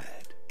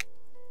acquired.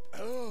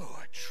 Oh,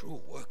 a true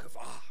work of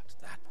art,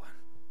 that one.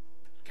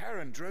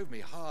 Karen drove me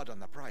hard on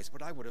the price,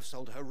 but I would have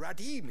sold her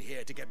Radim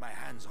here to get my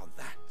hands on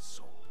that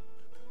sword.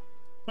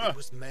 Huh. It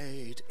was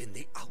made in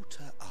the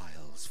Outer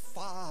Isles,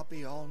 far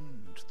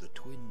beyond the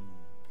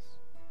Twins,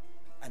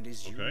 and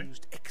is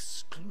used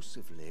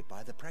exclusively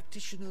by the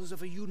practitioners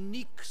of a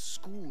unique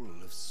school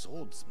of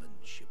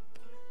swordsmanship.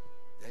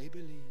 They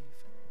believe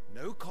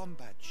no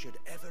combat should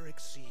ever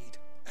exceed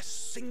a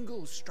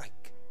single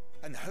strike,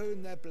 and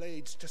hone their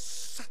blades to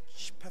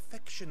such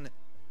perfection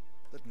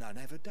that none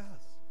ever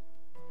does.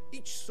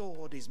 Each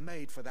sword is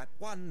made for that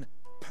one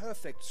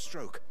perfect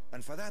stroke,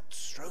 and for that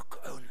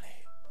stroke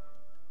only.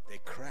 They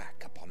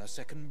crack upon a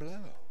second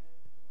blow.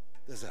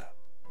 There's a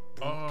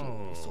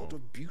brutal sort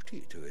of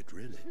beauty to it,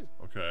 really.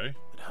 Okay.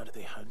 But how do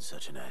they hone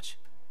such an edge?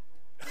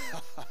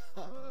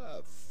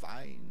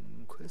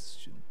 Fine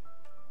question.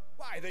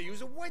 Why, they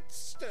use a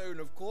whetstone,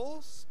 of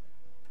course.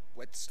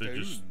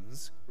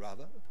 Whetstones,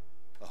 rather.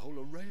 A whole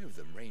array of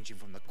them, ranging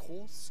from the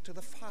coarse to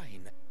the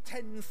fine.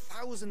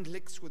 10,000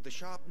 licks with the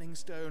sharpening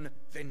stone,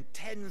 then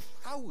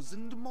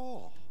 10,000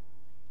 more.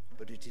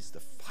 But it is the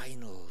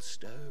final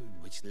stone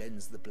which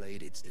lends the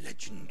blade its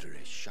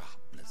legendary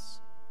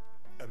sharpness.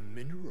 A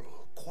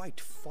mineral quite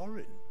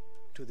foreign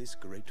to this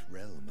great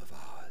realm of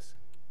ours.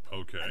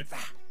 Okay. And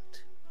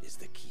that is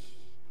the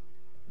key.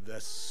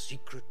 The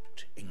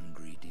secret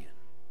ingredient.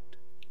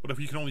 What if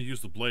you can only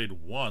use the blade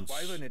once?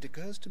 Wyvern, it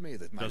occurs to me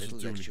that my little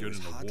lecture is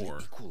hardly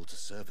equal to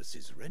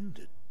services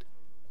rendered.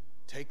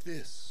 Take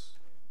this,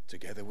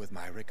 together with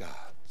my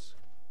regards.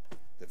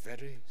 The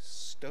very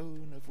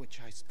stone of which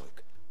I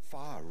spoke,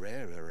 far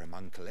rarer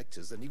among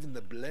collectors than even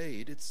the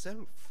blade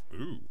itself.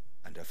 Ooh.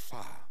 And a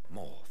far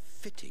more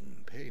fitting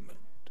payment.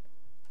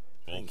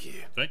 Well, thank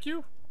you. Thank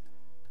you?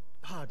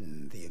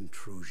 Pardon the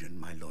intrusion,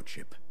 my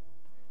lordship.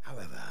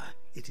 However,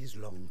 it is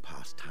long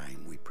past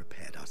time we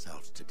prepared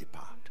ourselves to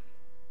depart.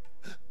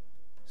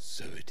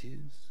 So it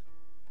is.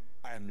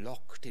 I am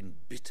locked in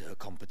bitter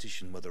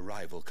competition with a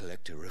rival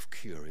collector of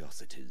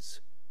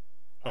curiosities.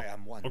 I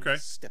am one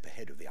step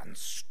ahead of the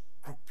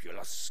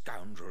unscrupulous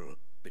scoundrel,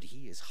 but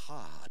he is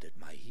hard at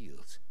my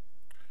heels.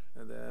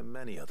 Are there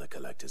many other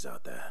collectors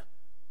out there?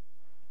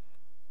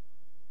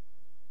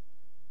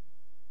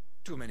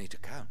 Too many to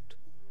count,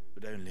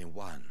 but only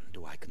one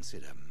do I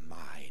consider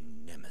my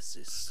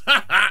nemesis.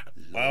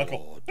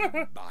 Lord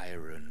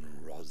Byron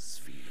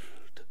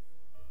Rosfield.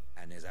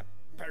 And is a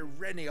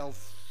perennial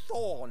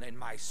thorn in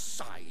my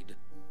side.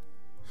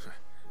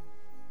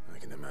 I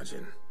can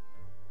imagine.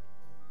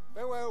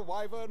 Farewell,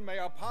 Wyvern. May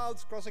our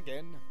paths cross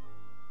again.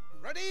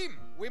 Radim,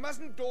 we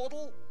mustn't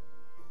dawdle.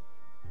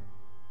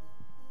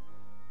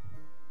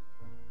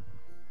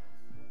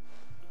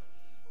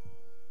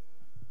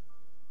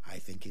 I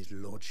think his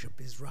lordship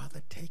is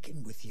rather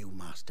taken with you,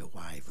 Master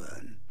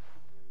Wyvern.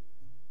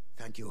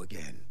 Thank you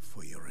again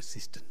for your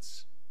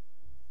assistance.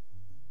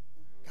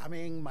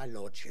 Coming, my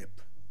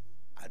lordship.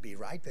 I'll be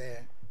right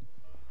there.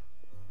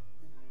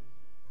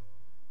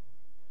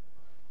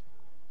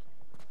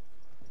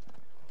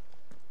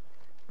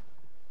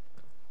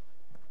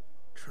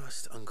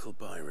 Trust Uncle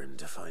Byron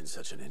to find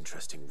such an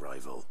interesting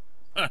rival.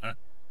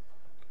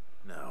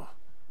 Now,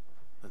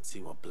 let's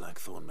see what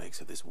Blackthorn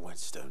makes of this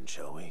whetstone,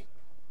 shall we?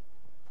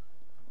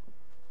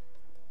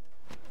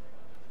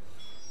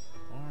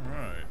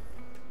 Alright.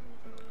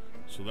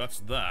 So that's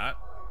that.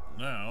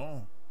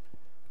 Now,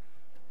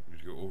 we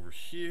to go over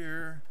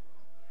here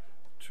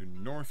to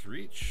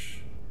Northreach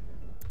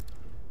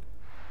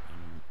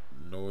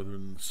in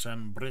northern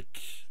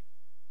Sanbrick.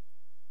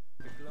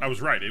 I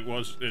was right. It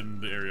was in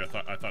the area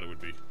I thought it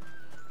would be.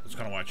 That's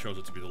kind of why I chose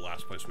it to be the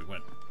last place we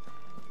went.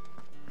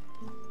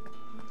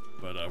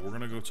 But we're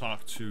gonna go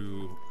talk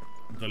to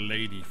the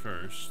lady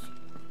first.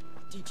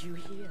 Did you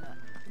hear?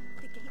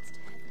 The gates to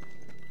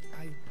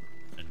heaven.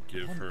 And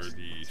give her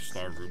the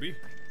Star Ruby.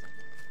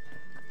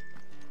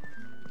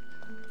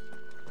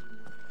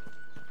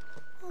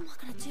 What am I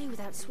gonna do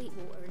without sweet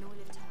water and oil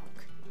of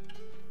talc?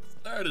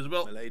 There it is,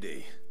 Bill. My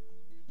lady,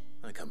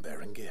 I come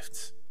bearing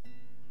gifts.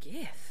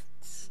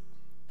 Gifts?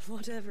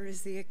 Whatever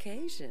is the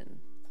occasion.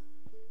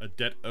 A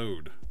debt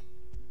owed.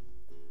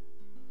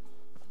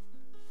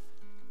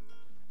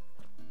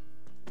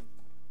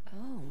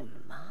 Oh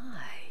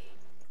my.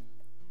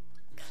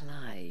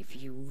 Clive,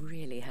 you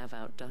really have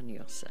outdone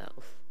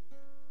yourself.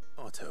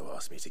 Otto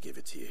asked me to give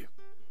it to you.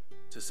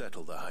 To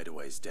settle the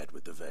Hideaway's debt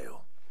with the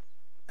Veil.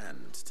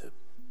 And to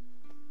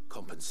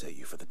compensate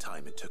you for the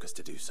time it took us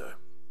to do so.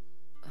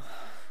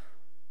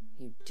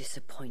 You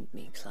disappoint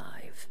me,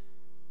 Clive.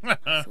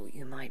 I thought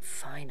you might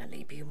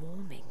finally be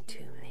warming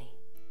to me.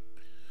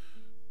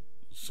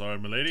 Sorry,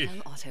 milady.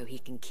 Tell Otto he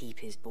can keep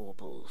his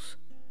baubles.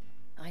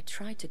 I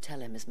tried to tell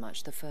him as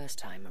much the first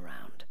time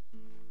around.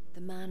 The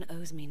man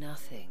owes me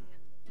nothing,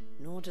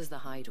 nor does the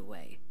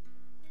Hideaway.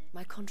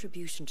 My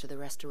contribution to the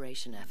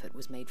restoration effort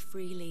was made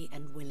freely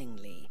and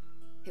willingly.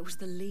 It was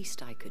the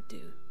least I could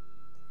do.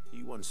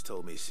 You once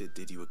told me Sid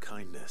did you a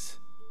kindness.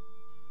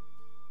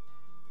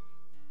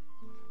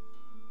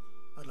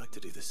 I'd like to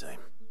do the same.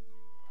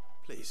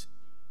 Please,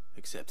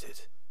 accept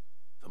it.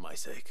 For my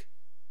sake.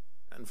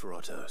 And for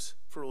Otto's.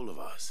 For all of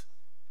us.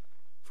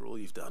 For all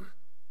you've done.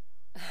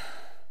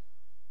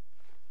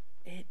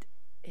 It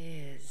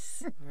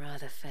is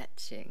rather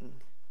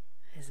fetching,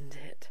 isn't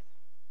it?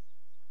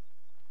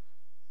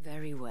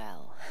 Very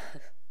well.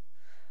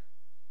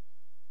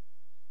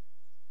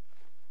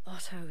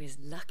 Otto is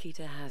lucky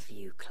to have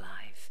you,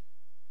 Clive.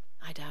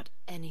 I doubt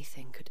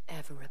anything could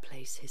ever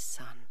replace his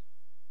son.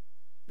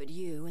 But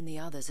you and the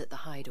others at the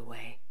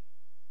Hideaway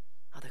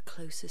are the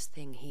closest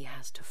thing he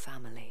has to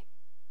family.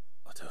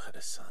 Otto had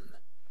a son.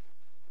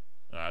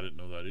 I didn't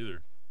know that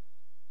either.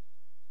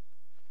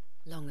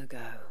 Long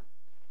ago,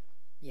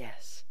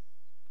 yes.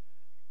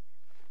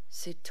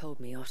 Sid told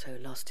me Otto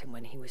lost him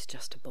when he was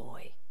just a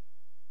boy,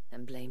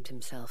 and blamed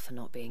himself for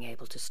not being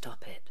able to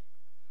stop it.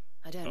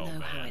 I don't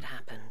know how it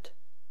happened,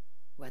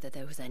 whether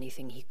there was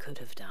anything he could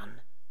have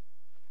done,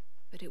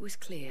 but it was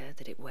clear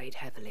that it weighed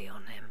heavily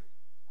on him.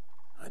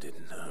 I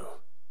didn't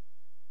know.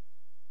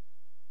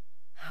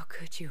 How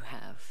could you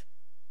have?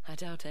 I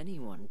doubt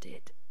anyone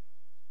did.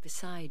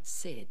 Besides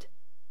Sid,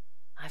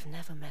 I've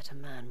never met a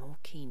man more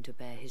keen to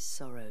bear his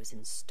sorrows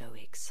in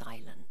stoic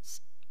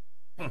silence.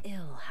 An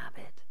ill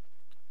habit,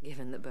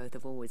 given that both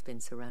have always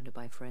been surrounded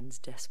by friends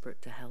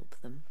desperate to help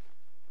them.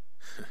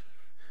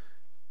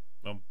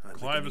 Well,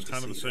 Clive is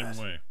kind of the same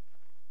way.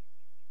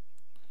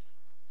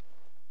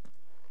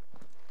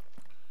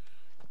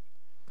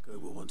 Go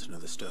will want to know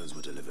the stones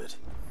were delivered.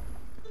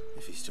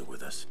 If he's still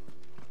with us.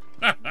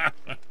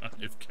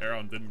 If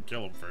Charon didn't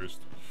kill him first.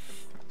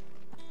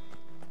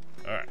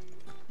 Alright.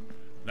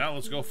 Now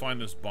let's go find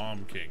this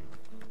Bomb King.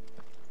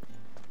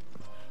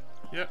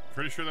 Yeah,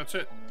 pretty sure that's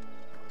it.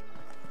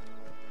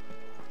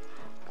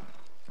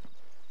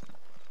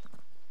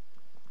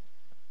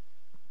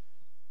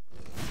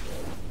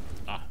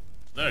 Ah,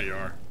 there you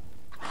are.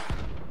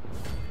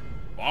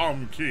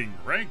 Bomb King,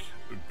 rank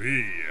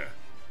B.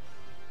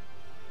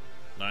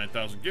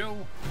 9,000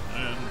 gil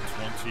and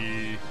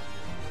 20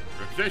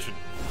 reputation.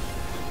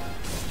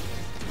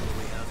 What do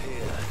we have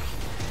here?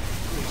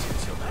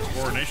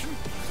 Coronation?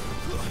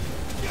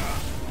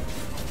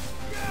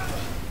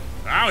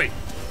 Owie!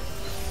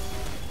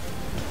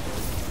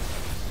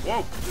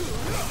 Whoa!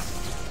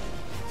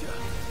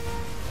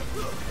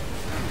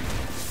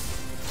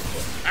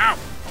 Ow!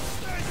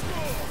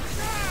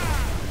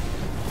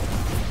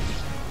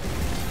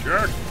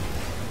 Jerk!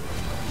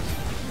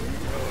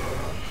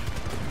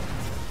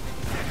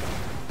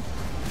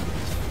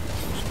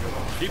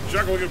 Keep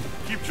juggling him!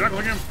 Keep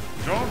juggling him!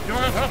 Don't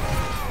let up!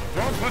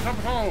 Don't let him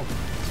go!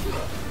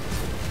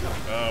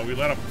 We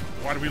let up.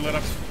 Why did we let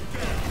up?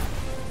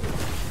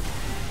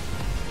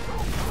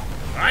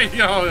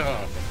 Yeah.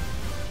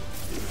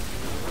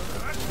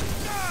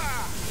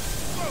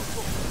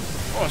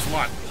 Oh, it's a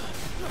lot.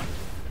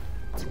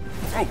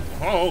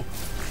 Oh.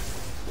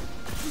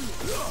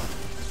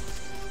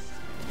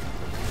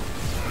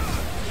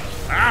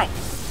 Ow!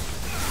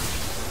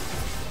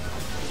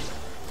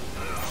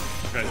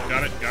 Okay,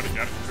 got it.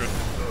 Good.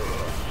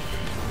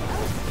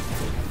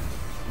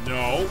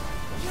 No.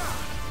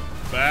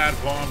 Bad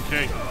Bomb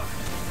King.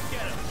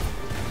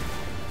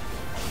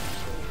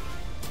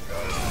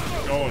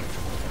 Going.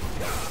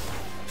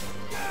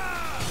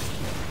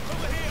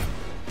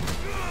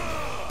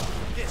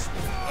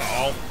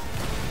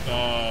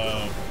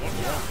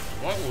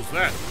 What was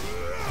that?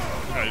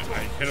 I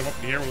hit him up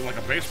in the air with like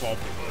a baseball.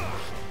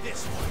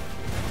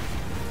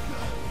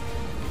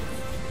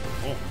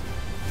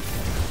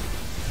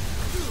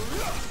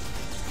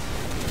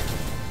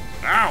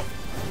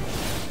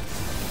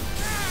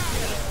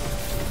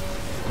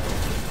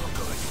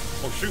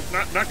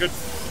 Not good.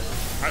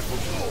 Alright,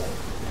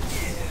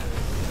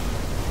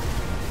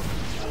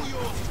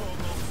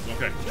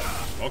 okay.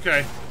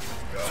 Okay.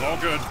 It's all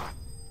good.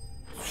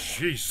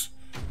 Jeez.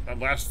 That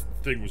last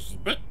thing was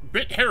a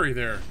bit hairy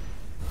there.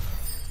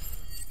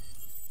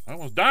 I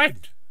almost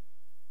died.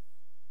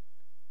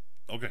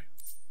 Okay.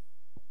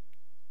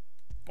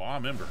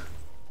 Bomb Ember.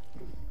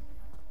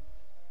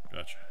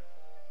 Gotcha.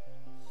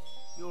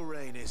 Your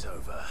reign is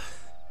over.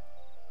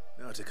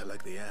 Now to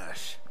collect the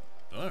ash.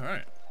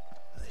 Alright.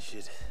 I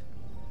should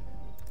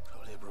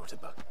probably have brought a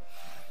bucket.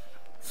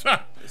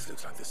 This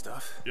looks like the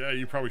stuff. Yeah,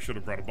 you probably should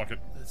have brought a bucket.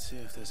 Let's see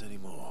if there's any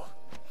more.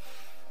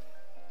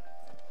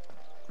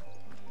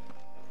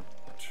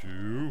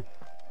 2,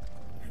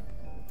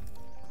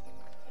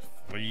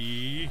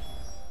 3.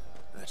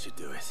 That should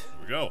do it.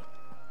 Here we go.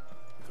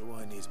 If the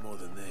wine needs more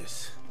than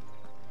this,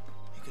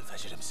 he can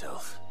fetch it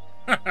himself.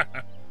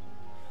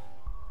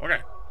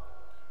 Okay.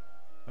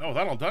 Well, with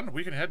that all done,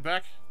 we can head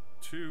back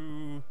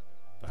to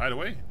the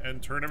hideaway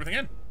and turn everything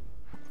in.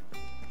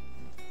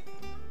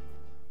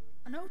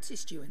 I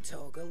noticed you and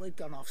Torgal had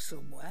gone off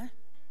somewhere.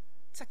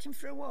 Take him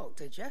for a walk,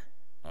 did you?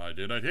 I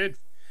did.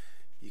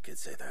 You could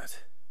say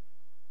that.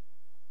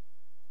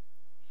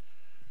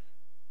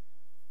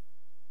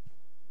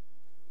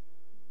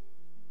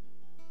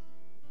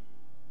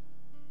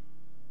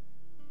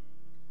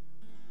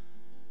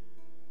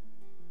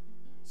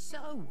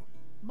 So,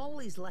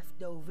 Molly's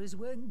leftovers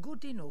weren't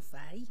good enough,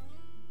 eh?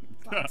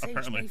 Can't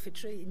teach me for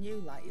treating you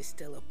like you're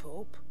still a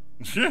pup.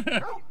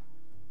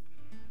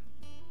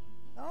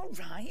 All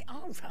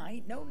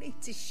right, no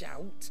need to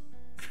shout.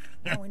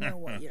 Now I know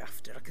what you're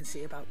after. I can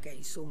see about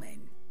getting some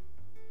in.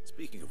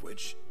 Speaking of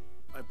which,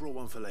 I brought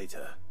one for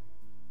later.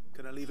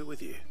 Can I leave it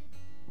with you?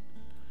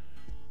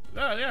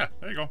 Yeah,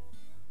 there you go.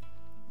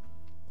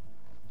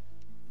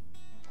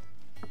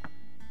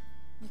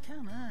 You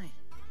can, eh?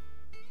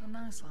 I'm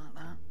nice like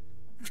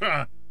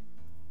that.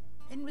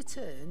 In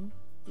return,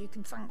 you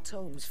can thank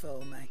Tomes for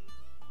me.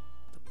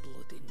 The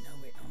bloody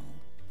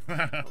know-it-all.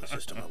 I was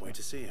just on my way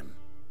to see him.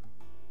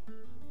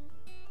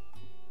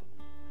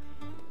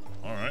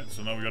 Alright,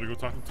 so now we gotta go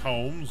talk to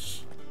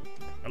Tomes.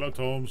 Hello,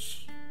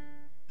 Tomes.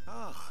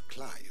 Ah,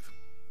 Clive.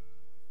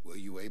 Were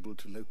you able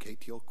to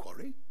locate your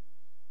quarry?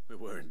 We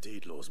were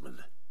indeed, Lawsman.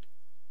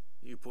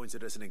 You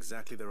pointed us in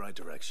exactly the right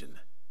direction.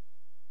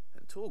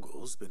 And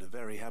Torgal's been a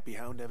very happy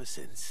hound ever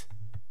since.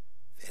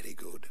 Very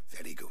good,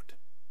 very good.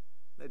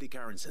 Lady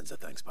Karen sends her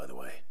thanks, by the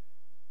way,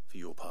 for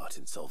your part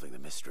in solving the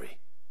mystery.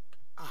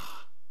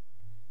 Ah.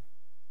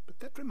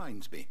 But that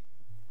reminds me.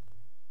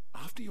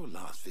 After your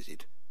last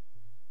visit,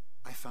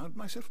 I found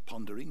myself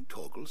pondering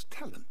Torgal's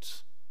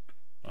talents.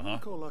 Do you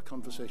recall our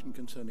conversation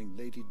concerning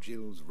Lady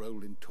Jill's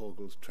role in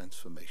Torgal's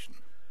transformation?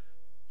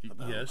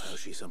 About how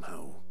she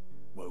somehow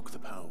woke the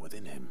power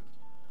within him.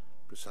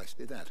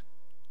 Precisely that.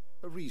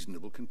 A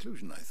reasonable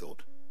conclusion, I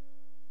thought,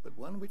 but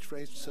one which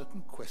raised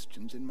certain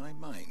questions in my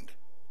mind.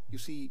 You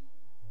see,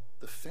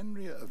 the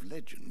Fenrir of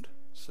legend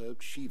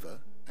served Shiva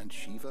and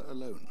Shiva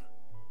alone.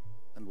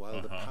 And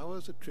while the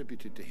powers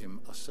attributed to him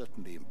are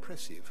certainly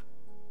impressive,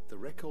 the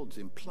records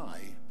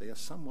imply they are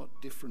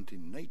somewhat different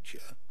in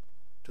nature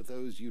to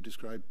those you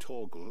described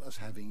Torgal as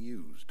having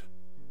used.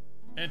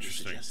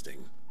 Interesting.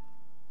 Suggesting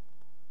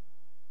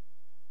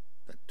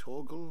that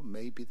Torgal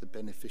may be the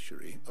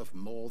beneficiary of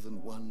more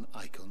than one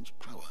icon's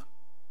power.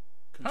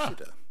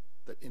 Consider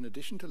that in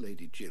addition to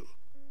Lady Jill,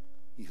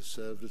 he has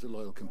served as a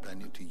loyal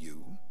companion to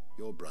you,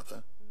 your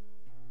brother,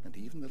 and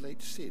even the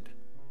late Cid.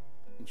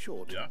 In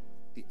short,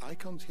 the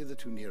icons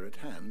hitherto near at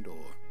hand,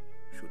 or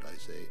should I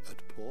say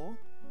at paw,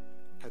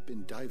 have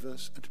been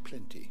diverse and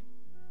plenty,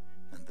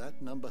 and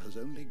that number has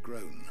only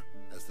grown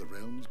as the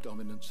realm's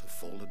dominance have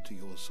fallen to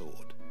your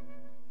sword.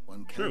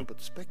 One can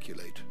but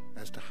speculate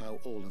as to how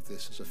all of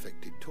this has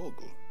affected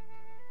Torgal.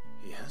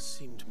 He has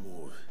seemed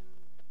more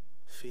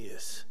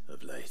fierce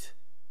of late.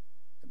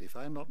 And if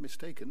I am not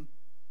mistaken,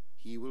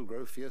 he will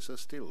grow fiercer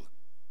still.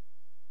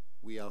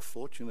 We are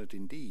fortunate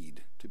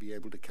indeed to be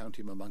able to count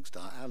him amongst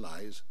our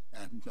allies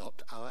and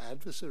not our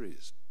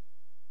adversaries.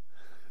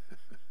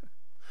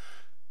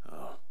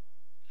 Oh,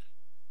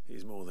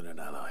 he's more than an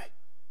ally.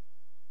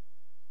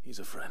 He's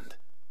a friend.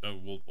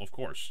 Well, of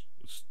course.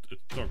 It's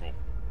Torgal.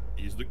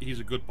 He's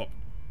a good pup.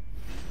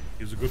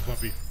 He's a good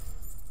puppy.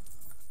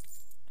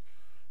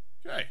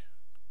 Okay.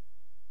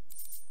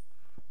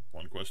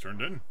 One quest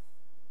turned in.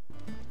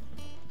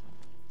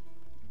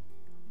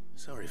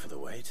 Sorry for the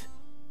wait,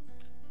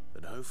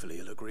 but hopefully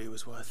you'll agree it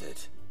was worth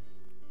it.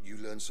 You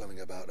learned something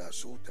about that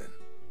sword then?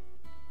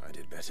 I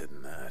did better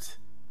than that.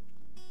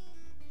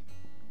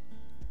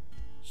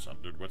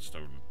 Sundered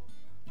whetstone.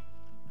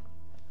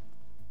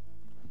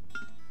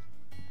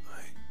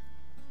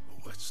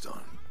 A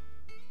whetstone?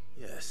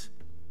 Yes.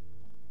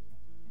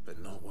 But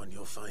not one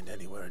you'll find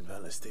anywhere in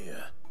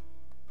Valisthea.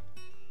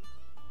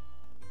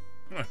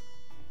 Huh.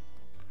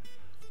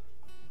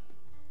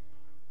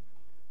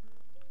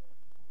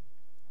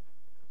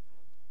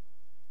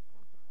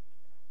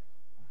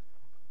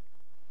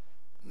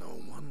 No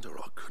wonder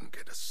I couldn't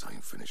get the same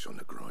finish on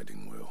the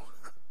grinding wheel.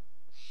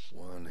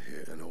 One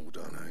hit and all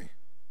done, eh?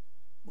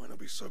 Might not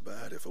be so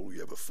bad if all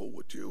you ever fought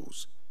were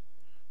duels.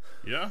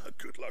 Yeah?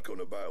 Good luck on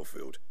the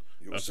battlefield.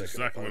 Your That's second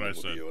exactly what I opponent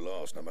will said. be your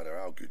last, no matter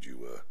how good you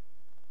were.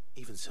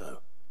 Even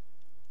so,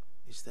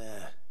 is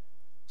there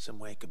some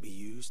way it could be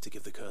used to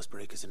give the curse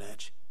breakers an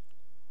edge?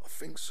 I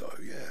think so,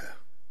 yeah.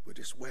 With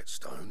this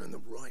whetstone and the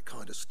right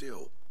kind of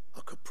steel,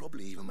 I could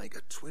probably even make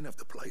a twin of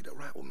the blade that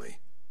rattled me.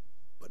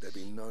 But there'd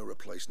be no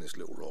replacing this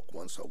little rock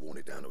once I worn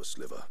it down to a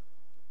sliver.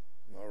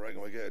 I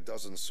reckon we get a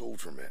dozen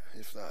swords from it,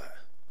 if that.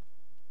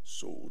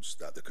 Swords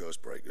that the curse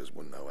breakers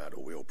wouldn't know how to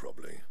wield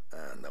properly,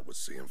 and that would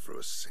see them through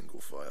a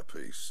single fire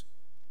piece.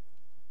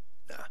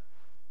 Nah,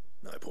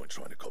 no point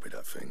trying to copy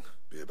that thing.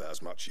 Be about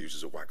as much use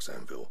as a wax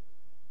anvil.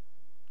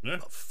 Yeah.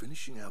 But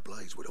finishing our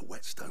blades with a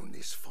whetstone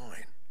this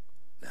fine,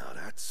 now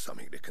that's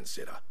something to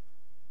consider.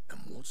 And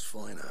what's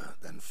finer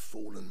than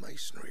fallen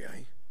masonry,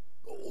 eh?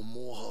 Or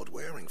more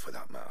hard-wearing, for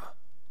that matter.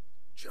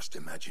 Just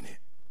imagine it.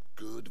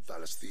 Good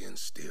Valesthian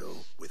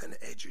steel with an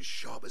edge as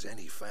sharp as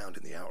any found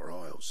in the Outer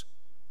Isles.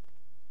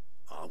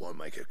 I won't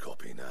make a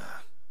copy, nah.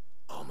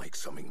 I'll make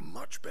something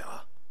much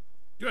better.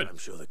 Good. I'm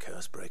sure the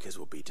curse breakers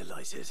will be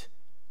delighted.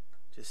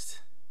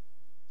 Just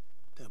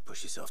don't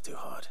push yourself too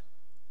hard.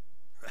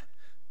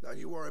 Don't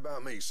you worry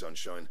about me,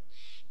 sunshine.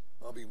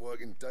 I've been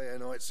working day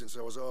and night since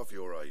I was half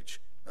your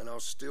age, and I'll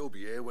still be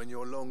here when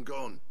you're long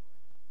gone.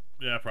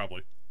 Yeah,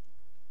 probably.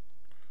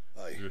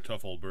 Hey. You're a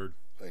tough old bird.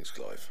 Thanks,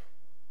 Clive.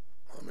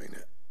 I mean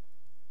it.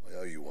 I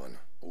owe you one.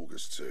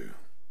 August too.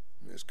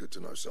 It's good to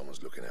know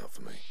someone's looking out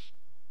for me.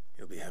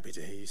 He'll be happy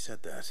to hear you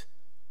said that.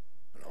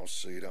 And I'll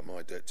see that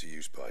my debt to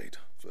you's paid.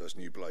 First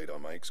new blade I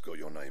make's got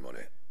your name on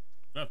it.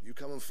 Oh, you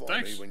come and find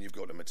thanks. me when you've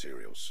got the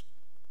materials.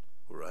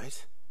 All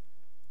right.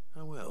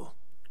 I will.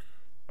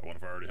 I wonder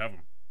if I already have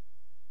them.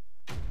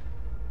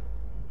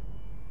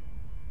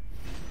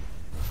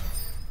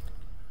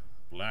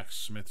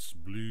 Blacksmith's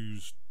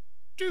Blues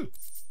 2.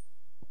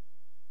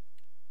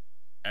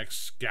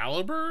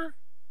 Excalibur?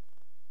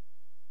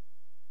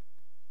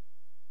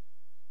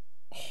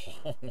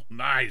 Oh,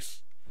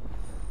 nice.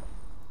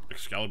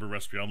 Excalibur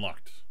recipe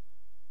unlocked.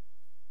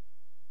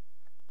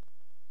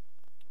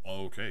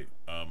 Okay.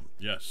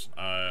 Yes.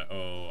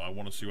 I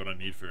want to see what I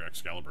need for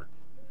Excalibur.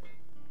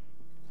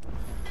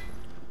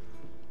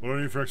 What do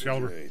I need for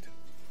Excalibur? What do you need?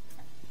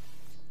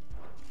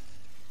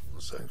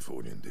 What's saying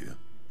Fordian, do you?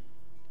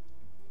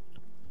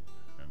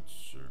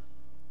 Answer.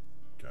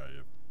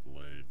 Gaia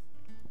blade.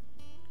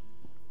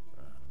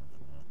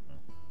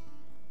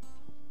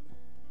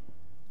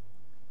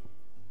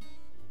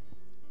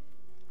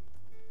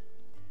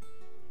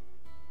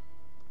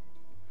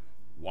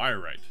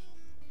 Wyrite.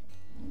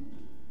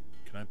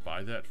 Can I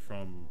buy that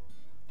from...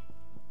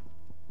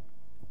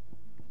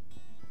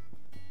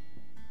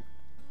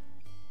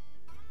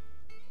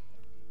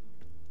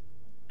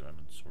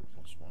 Diamond sword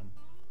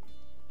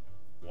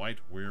 +1. White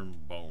worm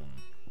bone.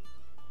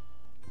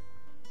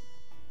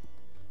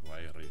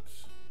 Wyrite.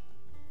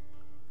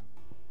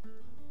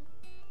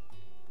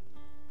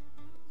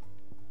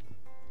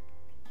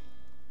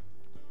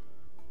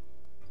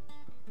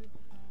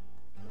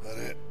 That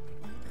it?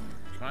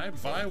 Can I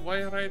buy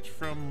Wyrite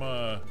from,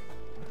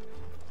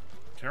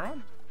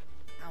 Charon?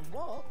 And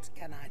what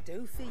can I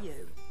do for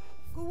you?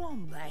 Go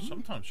on, then.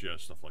 Sometimes she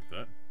has stuff like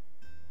that.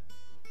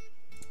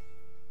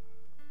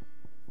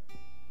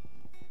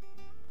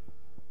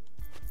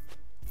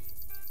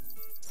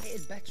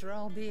 It'd better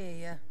all be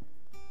here.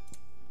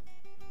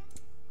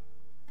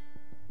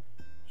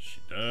 She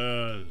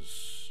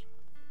does.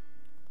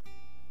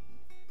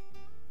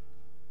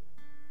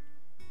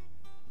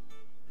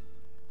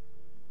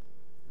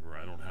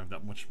 I don't have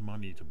that much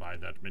money to buy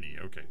that many.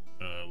 Okay,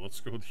 let's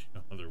go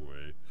the other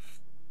way.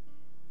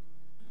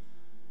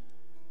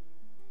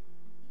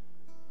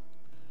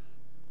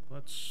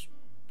 Let's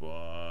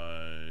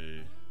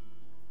buy...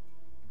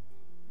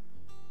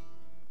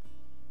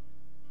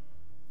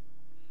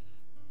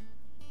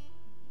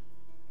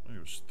 I think it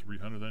was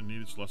 300 I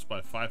needed, so let's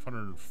buy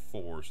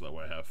 504, so that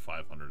way I have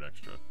 500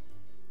 extra.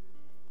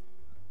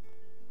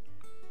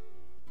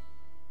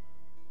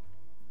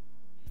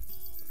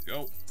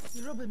 Go.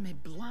 You're rubbing me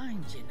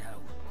blind, you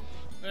know.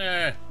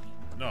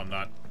 No, I'm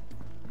not.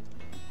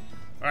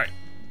 Alright.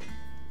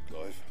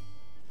 Clive.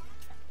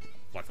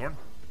 Blackthorn?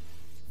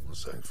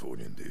 What's saying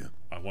Fordian, do you?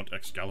 I want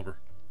Excalibur.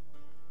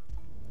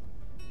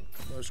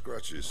 No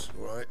scratches,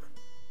 right?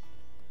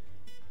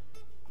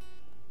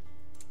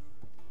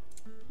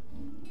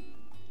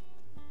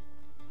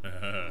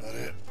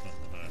 That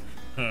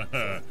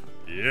it?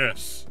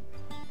 Yes.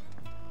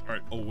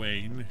 Alright,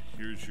 Owain,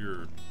 here's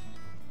your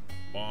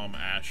bomb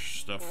ash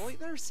stuff. All right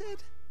there,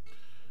 Sid?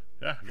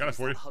 Yeah, I got it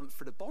for you. Hunt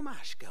for the bomb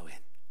ash going.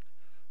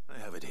 I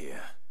have it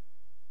here.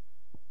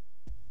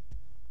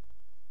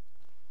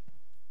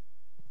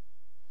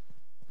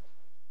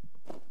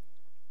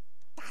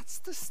 That's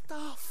the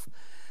stuff.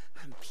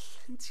 And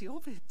plenty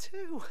of it,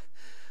 too.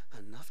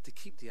 Enough to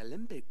keep the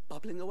Olympic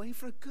bubbling away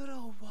for a good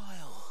old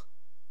while.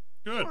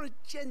 Good. You're a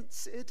gent,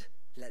 Sid.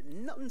 Let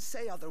nothing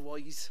say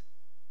otherwise.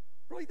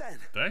 Right then.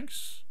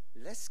 Thanks.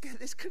 Let's get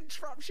this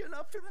contraption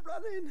up and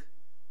running.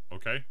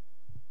 Okay.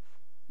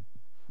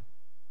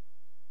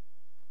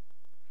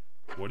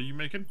 What are you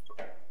making?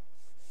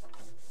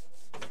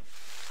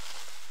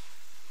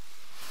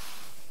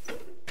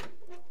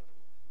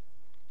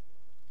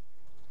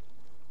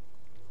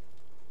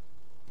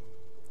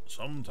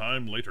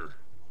 Sometime later.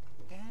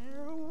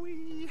 There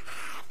we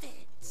have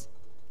it.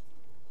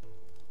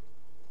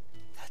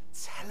 The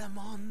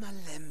Telemon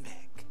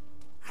Alembic.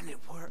 And it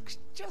works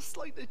just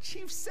like the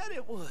chief said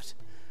it would.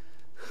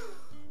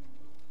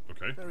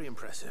 Okay. Very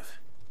impressive.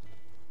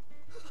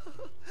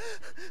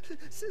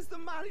 Says the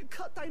man who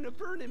cut down a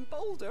burning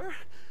boulder.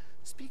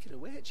 Speaking of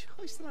which,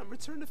 I still haven't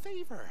returned the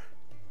favor.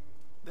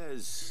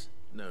 There's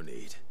no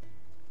need.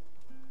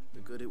 The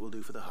good it will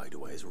do for the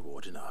hideaway is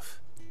reward enough.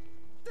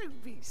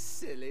 Don't be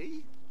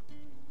silly.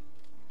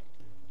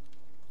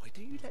 Why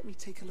don't you let me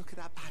take a look at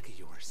that bag of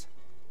yours?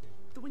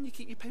 The one you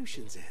keep your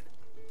potions in.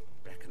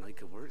 Reckon I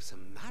could work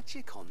some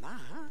magic on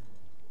that.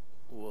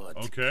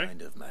 What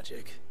kind of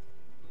magic?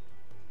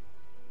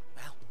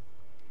 Well,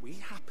 we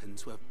happen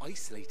to have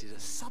isolated a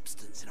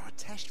substance in our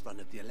test run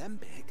of the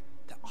Alembic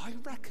that I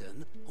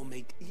reckon will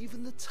make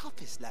even the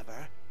toughest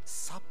leather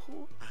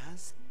supple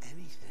as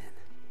anything.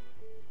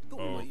 Thought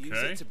we might use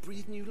it to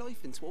breathe new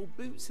life into old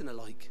boots and the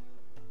like.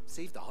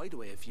 Save the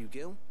hideaway a few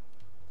gil.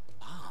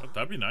 Oh,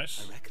 that'd be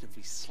nice. I reckon if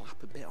we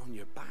slap a bit on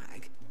your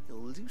bag,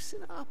 it'll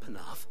loosen it up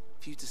enough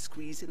for you to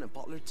squeeze in a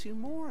bottle or two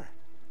more.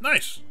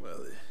 Nice.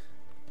 Well,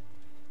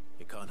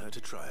 it can't hurt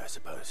to try, I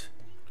suppose.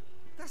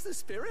 That's the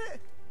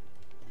spirit.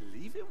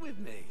 Leave it with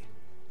me.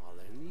 I'll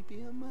only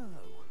be a mo.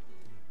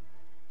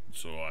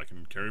 So I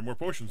can carry more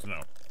potions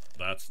now.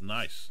 That's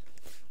nice.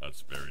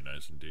 That's very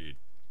nice indeed.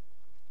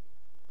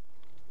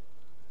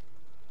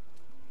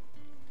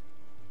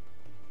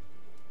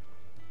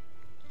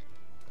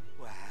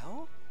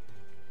 Well,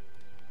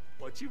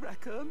 what do you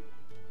reckon?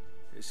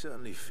 It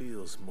certainly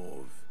feels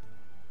more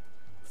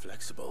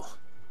flexible.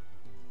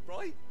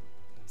 Right?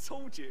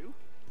 Told you.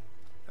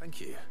 Thank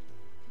you.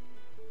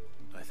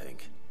 I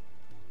think.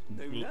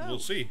 No, we'll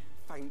see.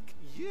 Thank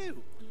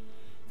you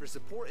for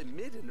supporting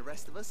Mid and the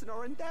rest of us in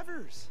our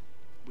endeavors.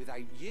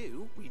 Without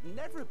you, we'd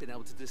never have been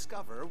able to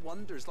discover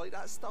wonders like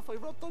that stuff I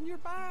rubbed on your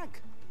bag.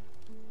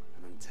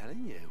 And I'm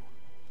telling you,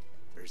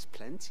 there's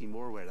plenty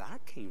more where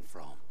that came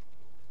from.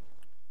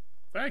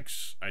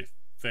 Thanks, I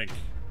think.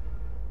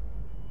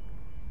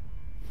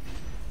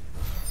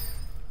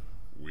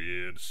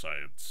 Weird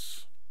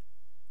science.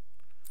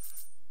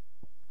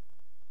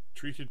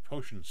 Treated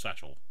potion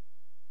satchel.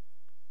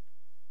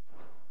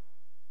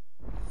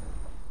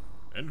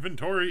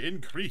 Inventory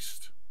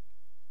increased.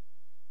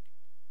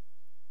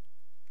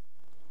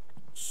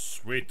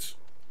 Sweet.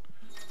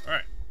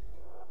 Alright.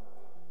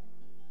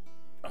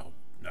 Oh,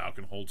 now I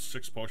can hold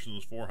 6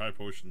 potions, 4 high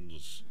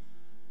potions,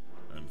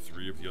 and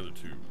 3 of the other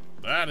 2.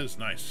 That is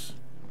nice.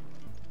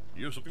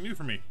 You have something new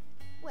for me.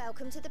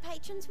 Welcome to the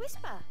Patron's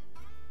Whisper.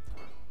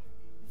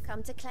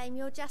 Come to claim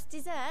your just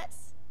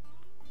desserts?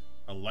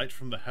 A light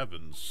from the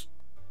heavens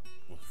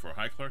for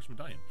High Cleric's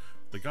medallion.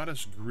 The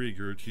goddess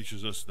Grieger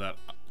teaches us that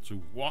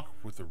to walk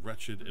with the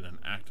wretched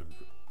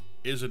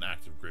is an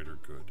act of greater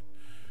good.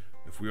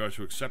 If we are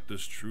to accept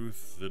this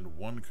truth, then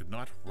one could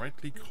not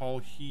rightly call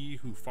he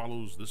who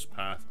follows this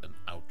path an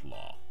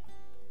outlaw.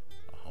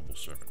 A humble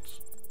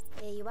servant.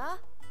 Here you are.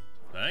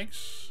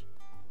 Thanks.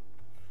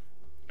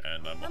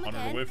 And I'm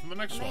 100 away from the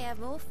next one. I may have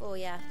more for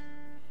you.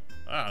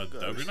 Ah,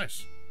 that would be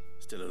nice.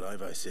 Still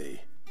alive, I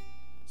see.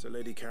 So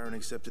Lady Karen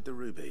accepted the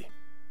ruby.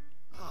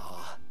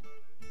 Oh,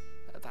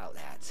 about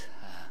that.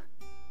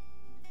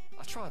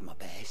 I tried my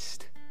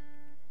best,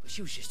 but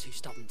she was just too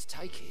stubborn to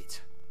take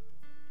it.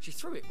 She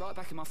threw it right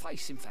back in my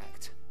face, in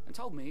fact, and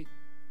told me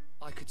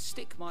I could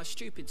stick my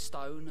stupid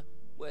stone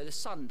where the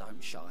sun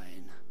don't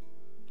shine.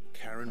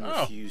 Karen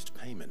refused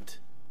payment.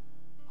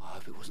 I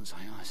hope it wasn't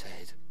something I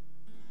said.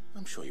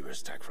 I'm sure you were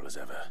as tactful as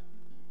ever.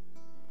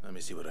 Let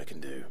me see what I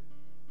can do.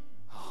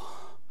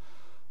 Oh,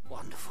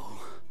 wonderful.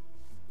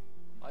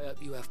 I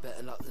hope you have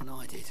better luck than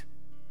I did.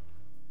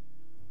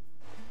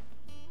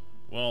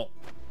 Well,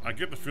 I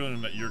get the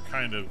feeling that you're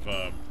kind of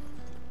a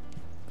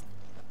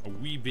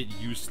wee bit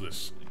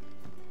useless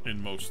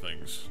in most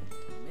things.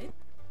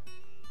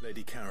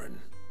 Lady Karen,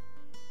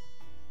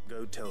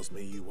 Goad tells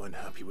me you weren't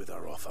happy with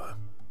our offer.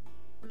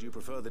 Would you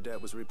prefer the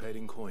debt was repaid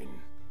in coin?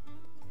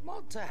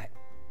 What debt?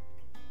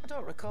 I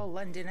don't recall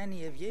lending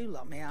any of you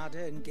lot me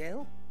hard-earned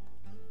gil.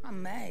 I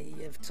may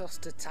have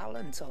tossed a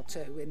talent or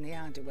two in the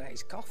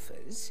hideaway's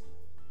coffers,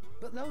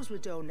 but those were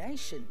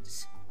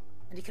donations,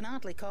 and you can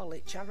hardly call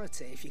it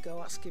charity if you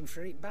go asking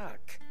for it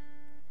back.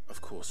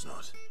 Of course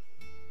not.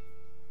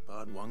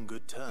 But one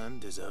good turn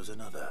deserves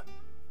another.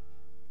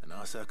 And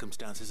our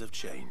circumstances have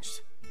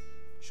changed.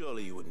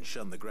 Surely you wouldn't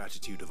shun the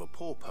gratitude of a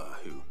pauper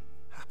who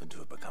happened to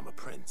have become a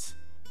prince.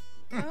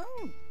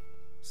 Oh,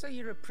 so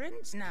you're a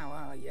prince now,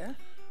 are you?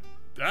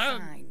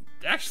 Fine.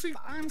 Actually,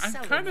 I'm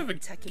selling kind of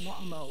and taking what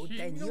I'm owed,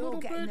 then you're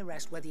getting the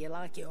rest whether you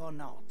like it or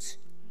not.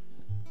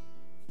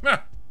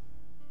 Ah.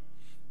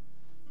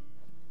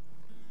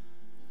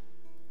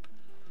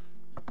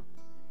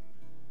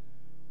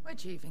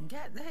 Where'd you even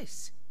get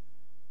this?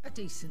 A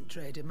decent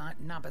trader might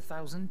nab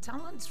 1,000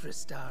 talents for a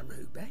star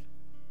ruby.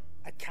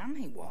 A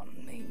canny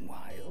one,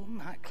 meanwhile,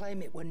 might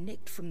claim it were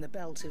nicked from the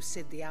belt of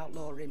Sid the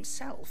Outlaw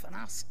himself and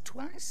ask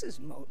twice as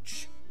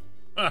much.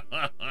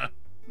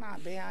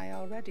 Might be I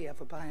already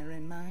have a buyer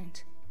in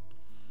mind.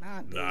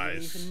 Might be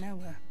you even know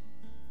her.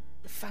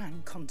 The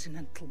fine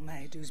continental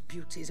maid whose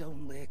beauty's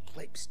only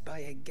eclipsed by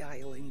a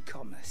guile in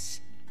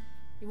commerce.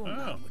 You won't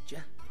know, would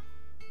you?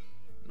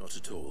 Not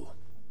at all.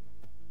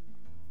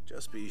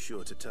 Just be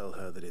sure to tell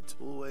her that it's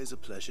always a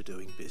pleasure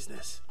doing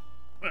business.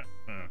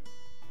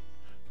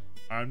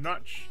 I'm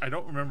not. I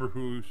don't remember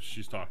who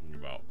she's talking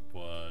about,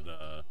 but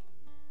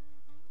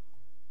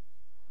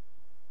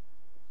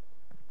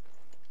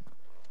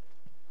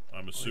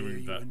I'm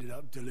assuming you ended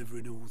up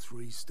delivering all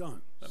 3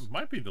 stones. That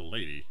might be the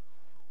lady.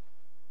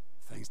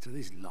 Thanks to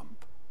this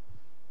lump.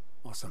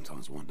 I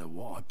sometimes wonder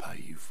what I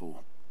pay you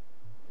for.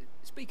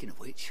 Speaking of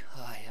which,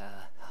 I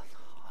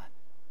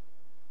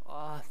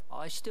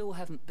still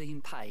haven't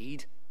been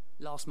paid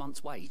last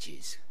month's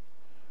wages.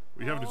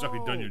 We haven't exactly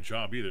done your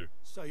job either.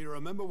 So you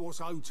remember what's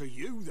owed to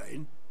you,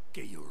 then?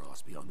 Get your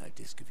ass behind that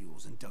disc of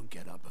yours and don't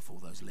get up before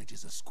those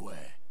ledgers are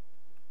square.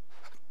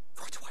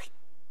 Right away.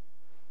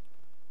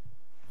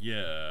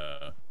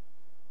 Yeah.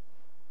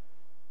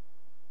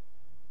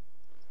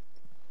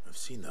 I've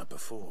seen that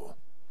before.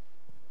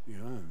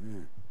 Yeah.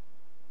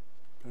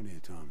 Plenty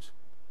of times.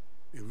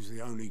 It was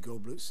the only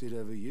goblet Sid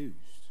ever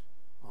used.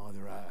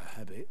 Either out of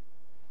habit,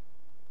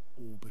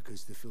 or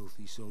because the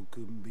filthy sod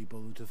couldn't be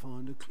bothered to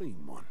find a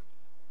clean one.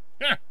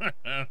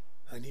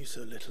 I knew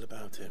so little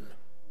about him.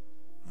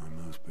 Like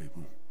most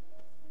people.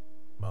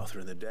 Martha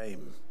and the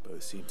Dame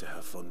both seem to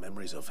have fond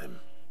memories of him.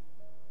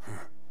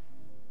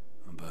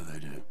 I bet they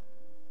do.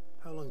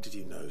 How long did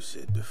you know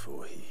Sid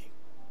before he...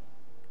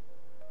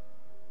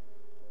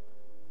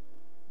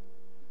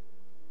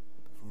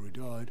 Before he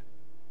died?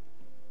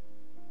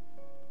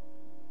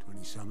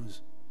 20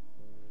 summers,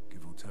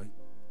 give or take.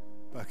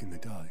 Back in the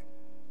day,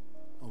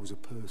 I was a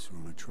purser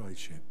on a trade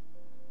ship,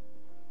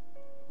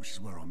 which is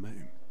where I met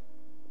him.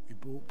 He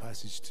bought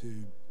passage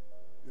to...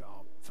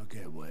 I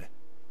forget where.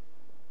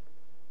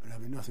 But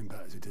having nothing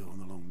better to do on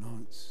the long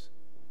nights,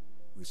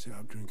 we set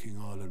up drinking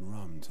island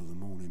rum till the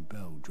morning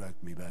bell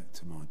dragged me back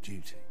to my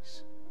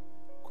duties.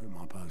 Quit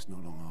my post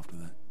not long after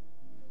that,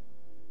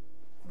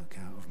 on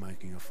account of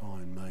making a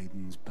fine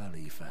maiden's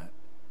belly fat.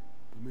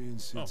 But me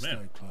and Sid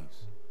stayed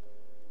close,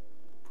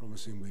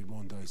 promising we'd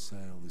one day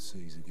sail the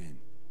seas again.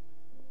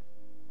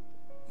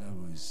 That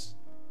was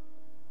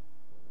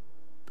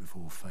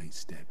before fate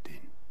stepped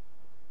in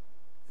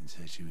and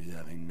said she was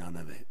having none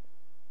of it.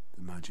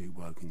 The magic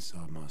woke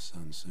inside my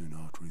son soon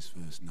after his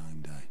first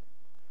name day,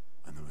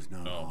 and there was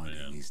no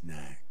hiding his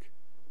knack.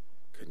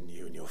 Couldn't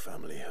you and your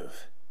family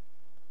have...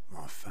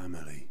 My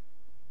family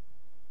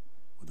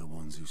were the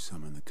ones who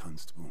summoned the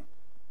constable,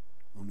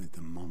 wanted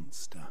the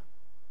monster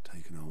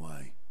taken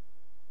away.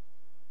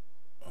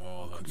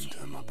 Oh, I couldn't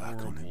turn my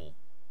back on him.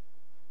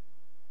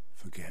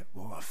 Forget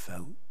what I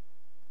felt,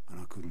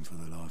 and I couldn't for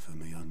the life of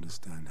me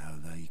understand how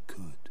they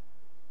could.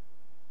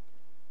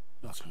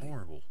 That's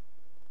horrible.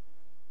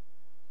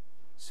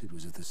 Sid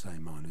was of the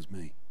same mind as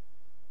me.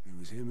 It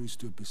was him who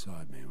stood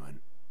beside me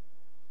when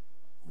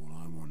all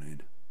I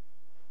wanted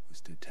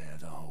was to tear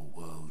the whole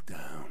world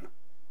down.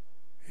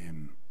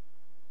 Him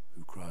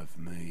who cried for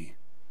me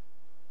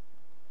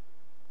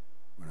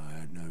when I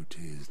had no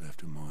tears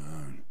left of my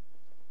own.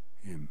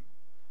 Him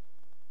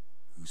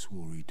who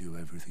swore he'd do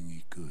everything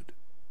he could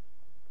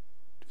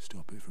to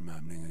stop it from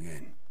happening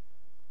again.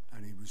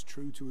 And he was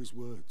true to his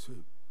word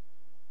too.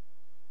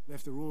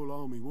 Left the Royal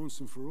Army once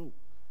and for all.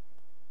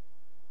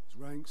 His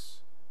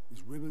ranks,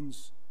 his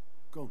ribbons,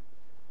 gone.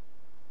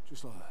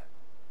 Just like that.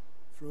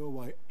 Threw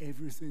away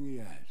everything he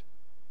had.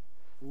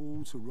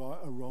 All to right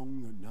a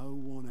wrong that no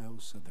one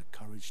else had the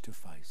courage to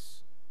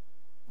face.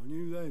 I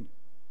knew then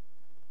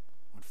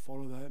I'd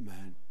follow that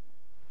man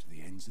to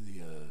the ends of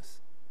the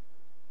earth.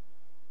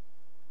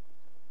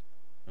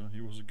 Well,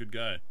 he was a good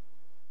guy.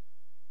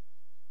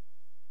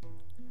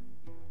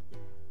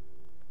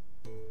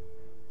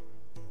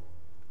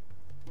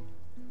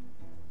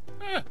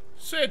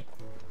 Sid!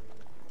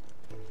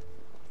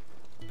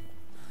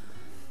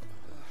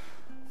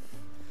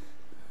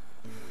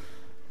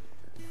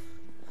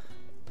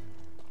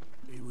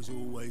 He was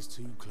always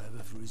too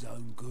clever for his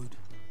own good,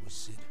 was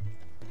Sid.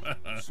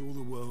 Saw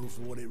the world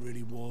for what it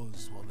really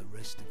was, while the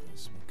rest of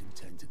us were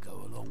content to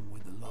go along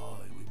with the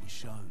lie we were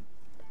shown.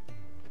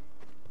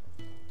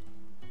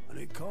 And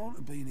it can't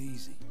have been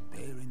easy,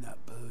 bearing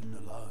that burden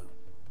alone.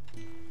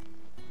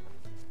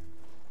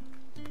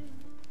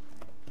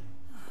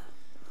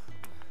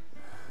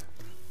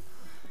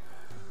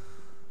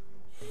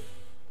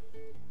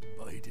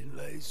 But he didn't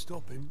let it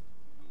stop him.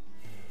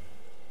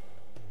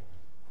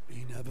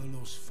 He never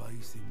lost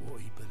faith in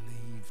what he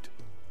believed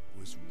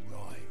was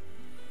right.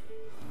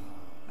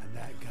 And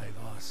that gave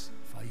us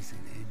faith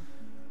in him.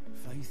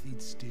 Faith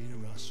he'd steer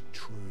us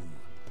true.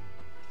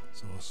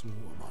 So I swore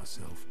to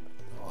myself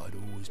that I'd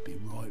always be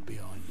right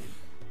behind him,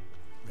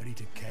 ready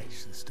to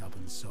catch the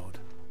stubborn sod,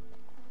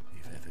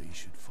 if ever he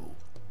should fall.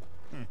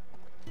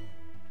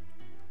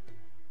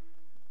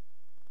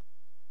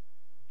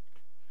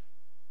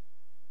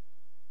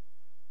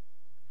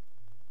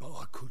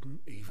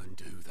 even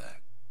do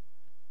that.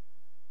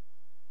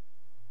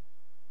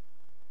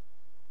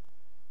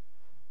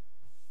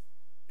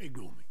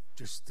 Ignore me.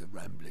 Just the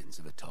ramblings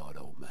of a tired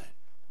old man.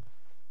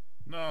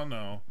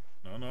 No.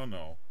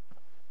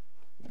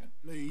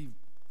 Leave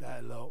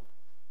that lot.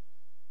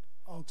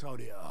 I'll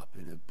tidy it up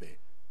in a bit.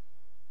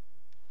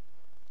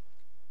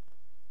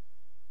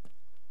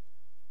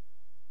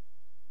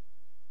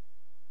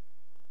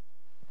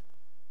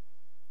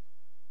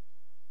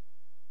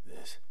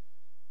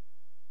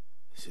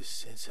 This is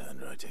Sid's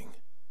handwriting.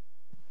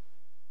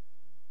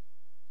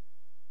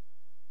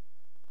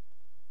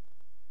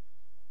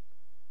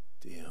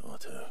 Dear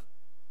Otto.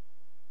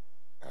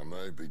 I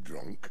may be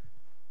drunk,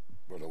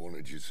 but I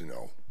wanted you to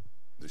know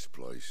this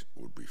place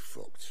would be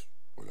fucked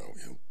without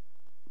you.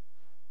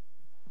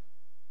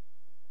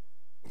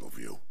 Love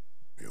you,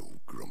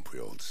 you grumpy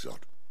old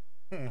sod.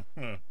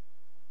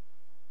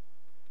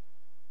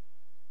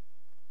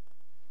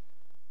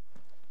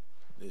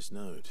 This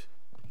note.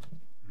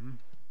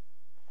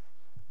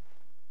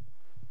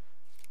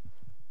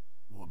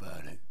 What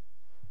about it?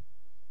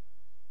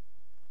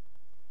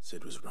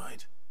 Sid was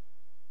right.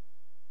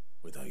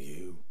 Without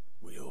you,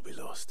 we'd all be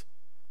lost.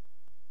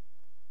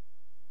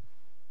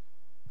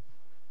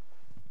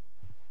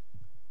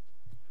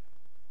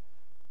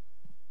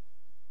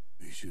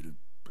 He should have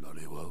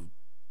bloody well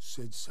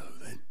said so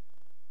then.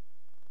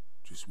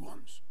 Just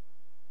once.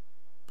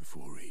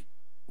 Before he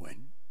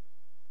went.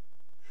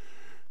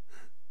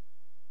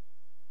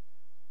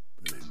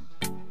 But then,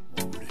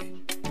 what would he?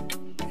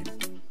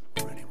 Him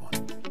or anyone?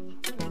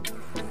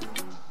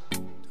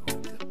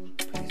 Told him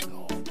to piss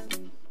off.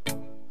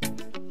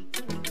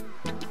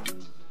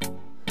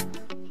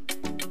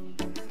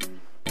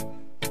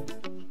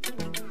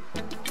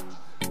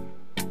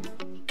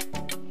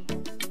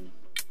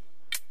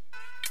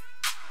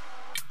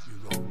 You're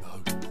wrong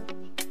though.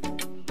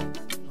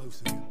 Both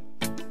of you.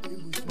 It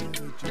was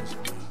never just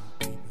me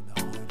keeping the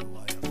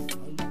hideaway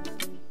afloat.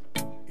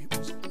 It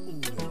was all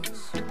of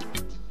us.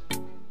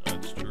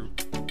 That's true.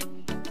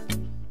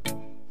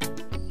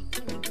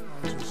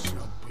 I just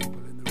shoved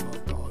people in the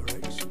right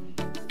direction.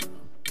 I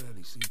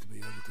barely seem to be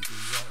able to do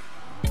that.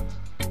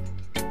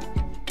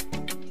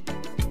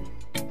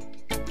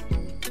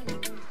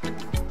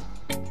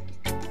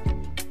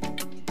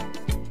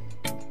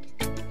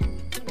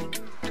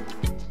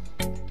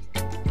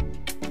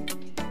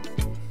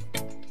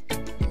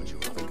 Would you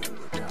rather go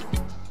or down?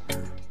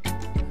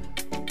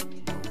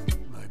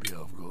 Maybe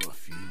I've got a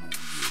few more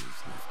years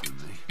left in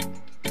me.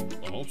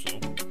 I hope so.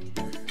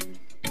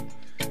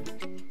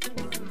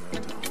 I'm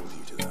going to hold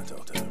you to that,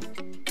 Otto.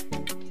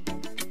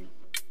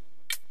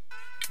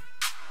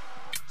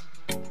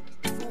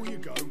 Before you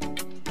go,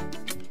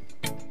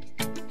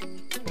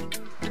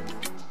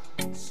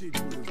 Sid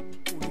would have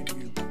wanted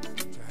you to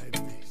have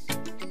this.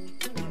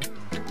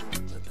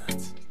 But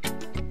that's...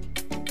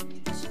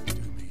 This will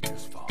do me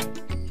just fine.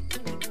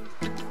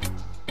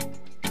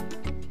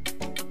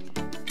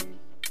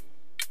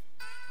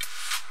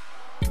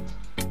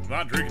 I'm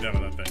not drinking out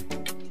of that thing.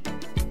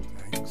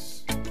 Thanks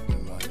for the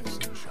ray of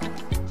sunshine.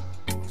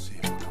 I'll see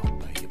if I can't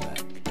pay you back.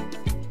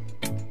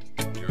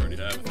 You already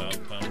have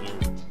 1,000 times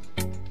over.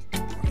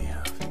 What do you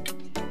have?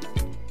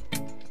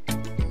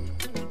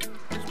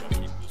 That's why I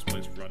keep this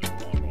place running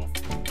while I'm off.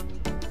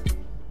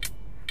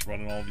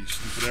 Running all these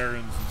stupid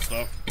errands and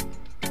stuff.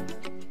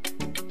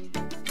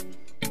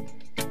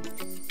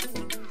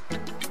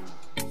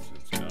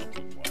 Sid's got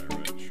the wire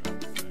red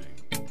sharp thing.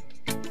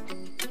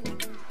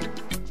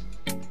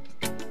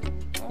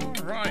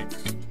 Alright.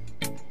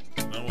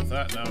 Now with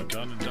that now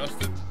done and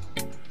dusted,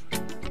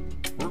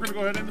 we're going to go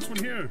ahead and end this one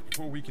here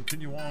before we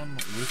continue on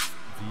with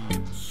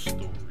the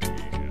story.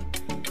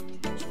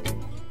 So,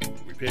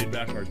 we paid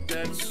back our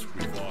debts,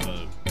 we fought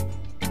a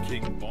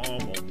king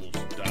bomb,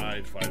 almost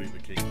died fighting the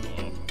king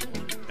bomb,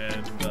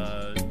 and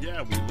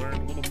yeah, we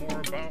learned a little more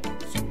about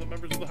some of the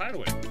members of the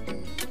hideaway.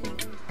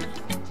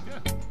 Yeah,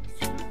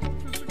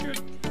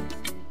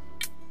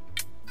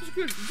 it's a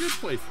good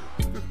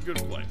playthrough. Good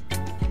play.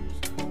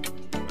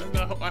 And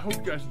I hope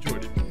you guys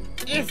enjoyed it.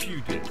 If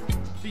you did,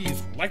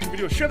 please like the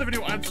video, share the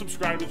video, and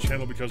subscribe to the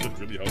channel because it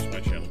really helps my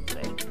channel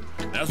grow.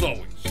 And as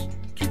always,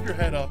 keep your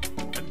head up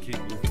and keep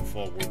moving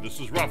forward. This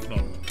is Rough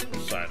Number,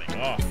 signing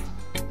off.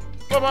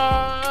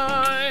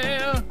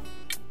 Bye-bye!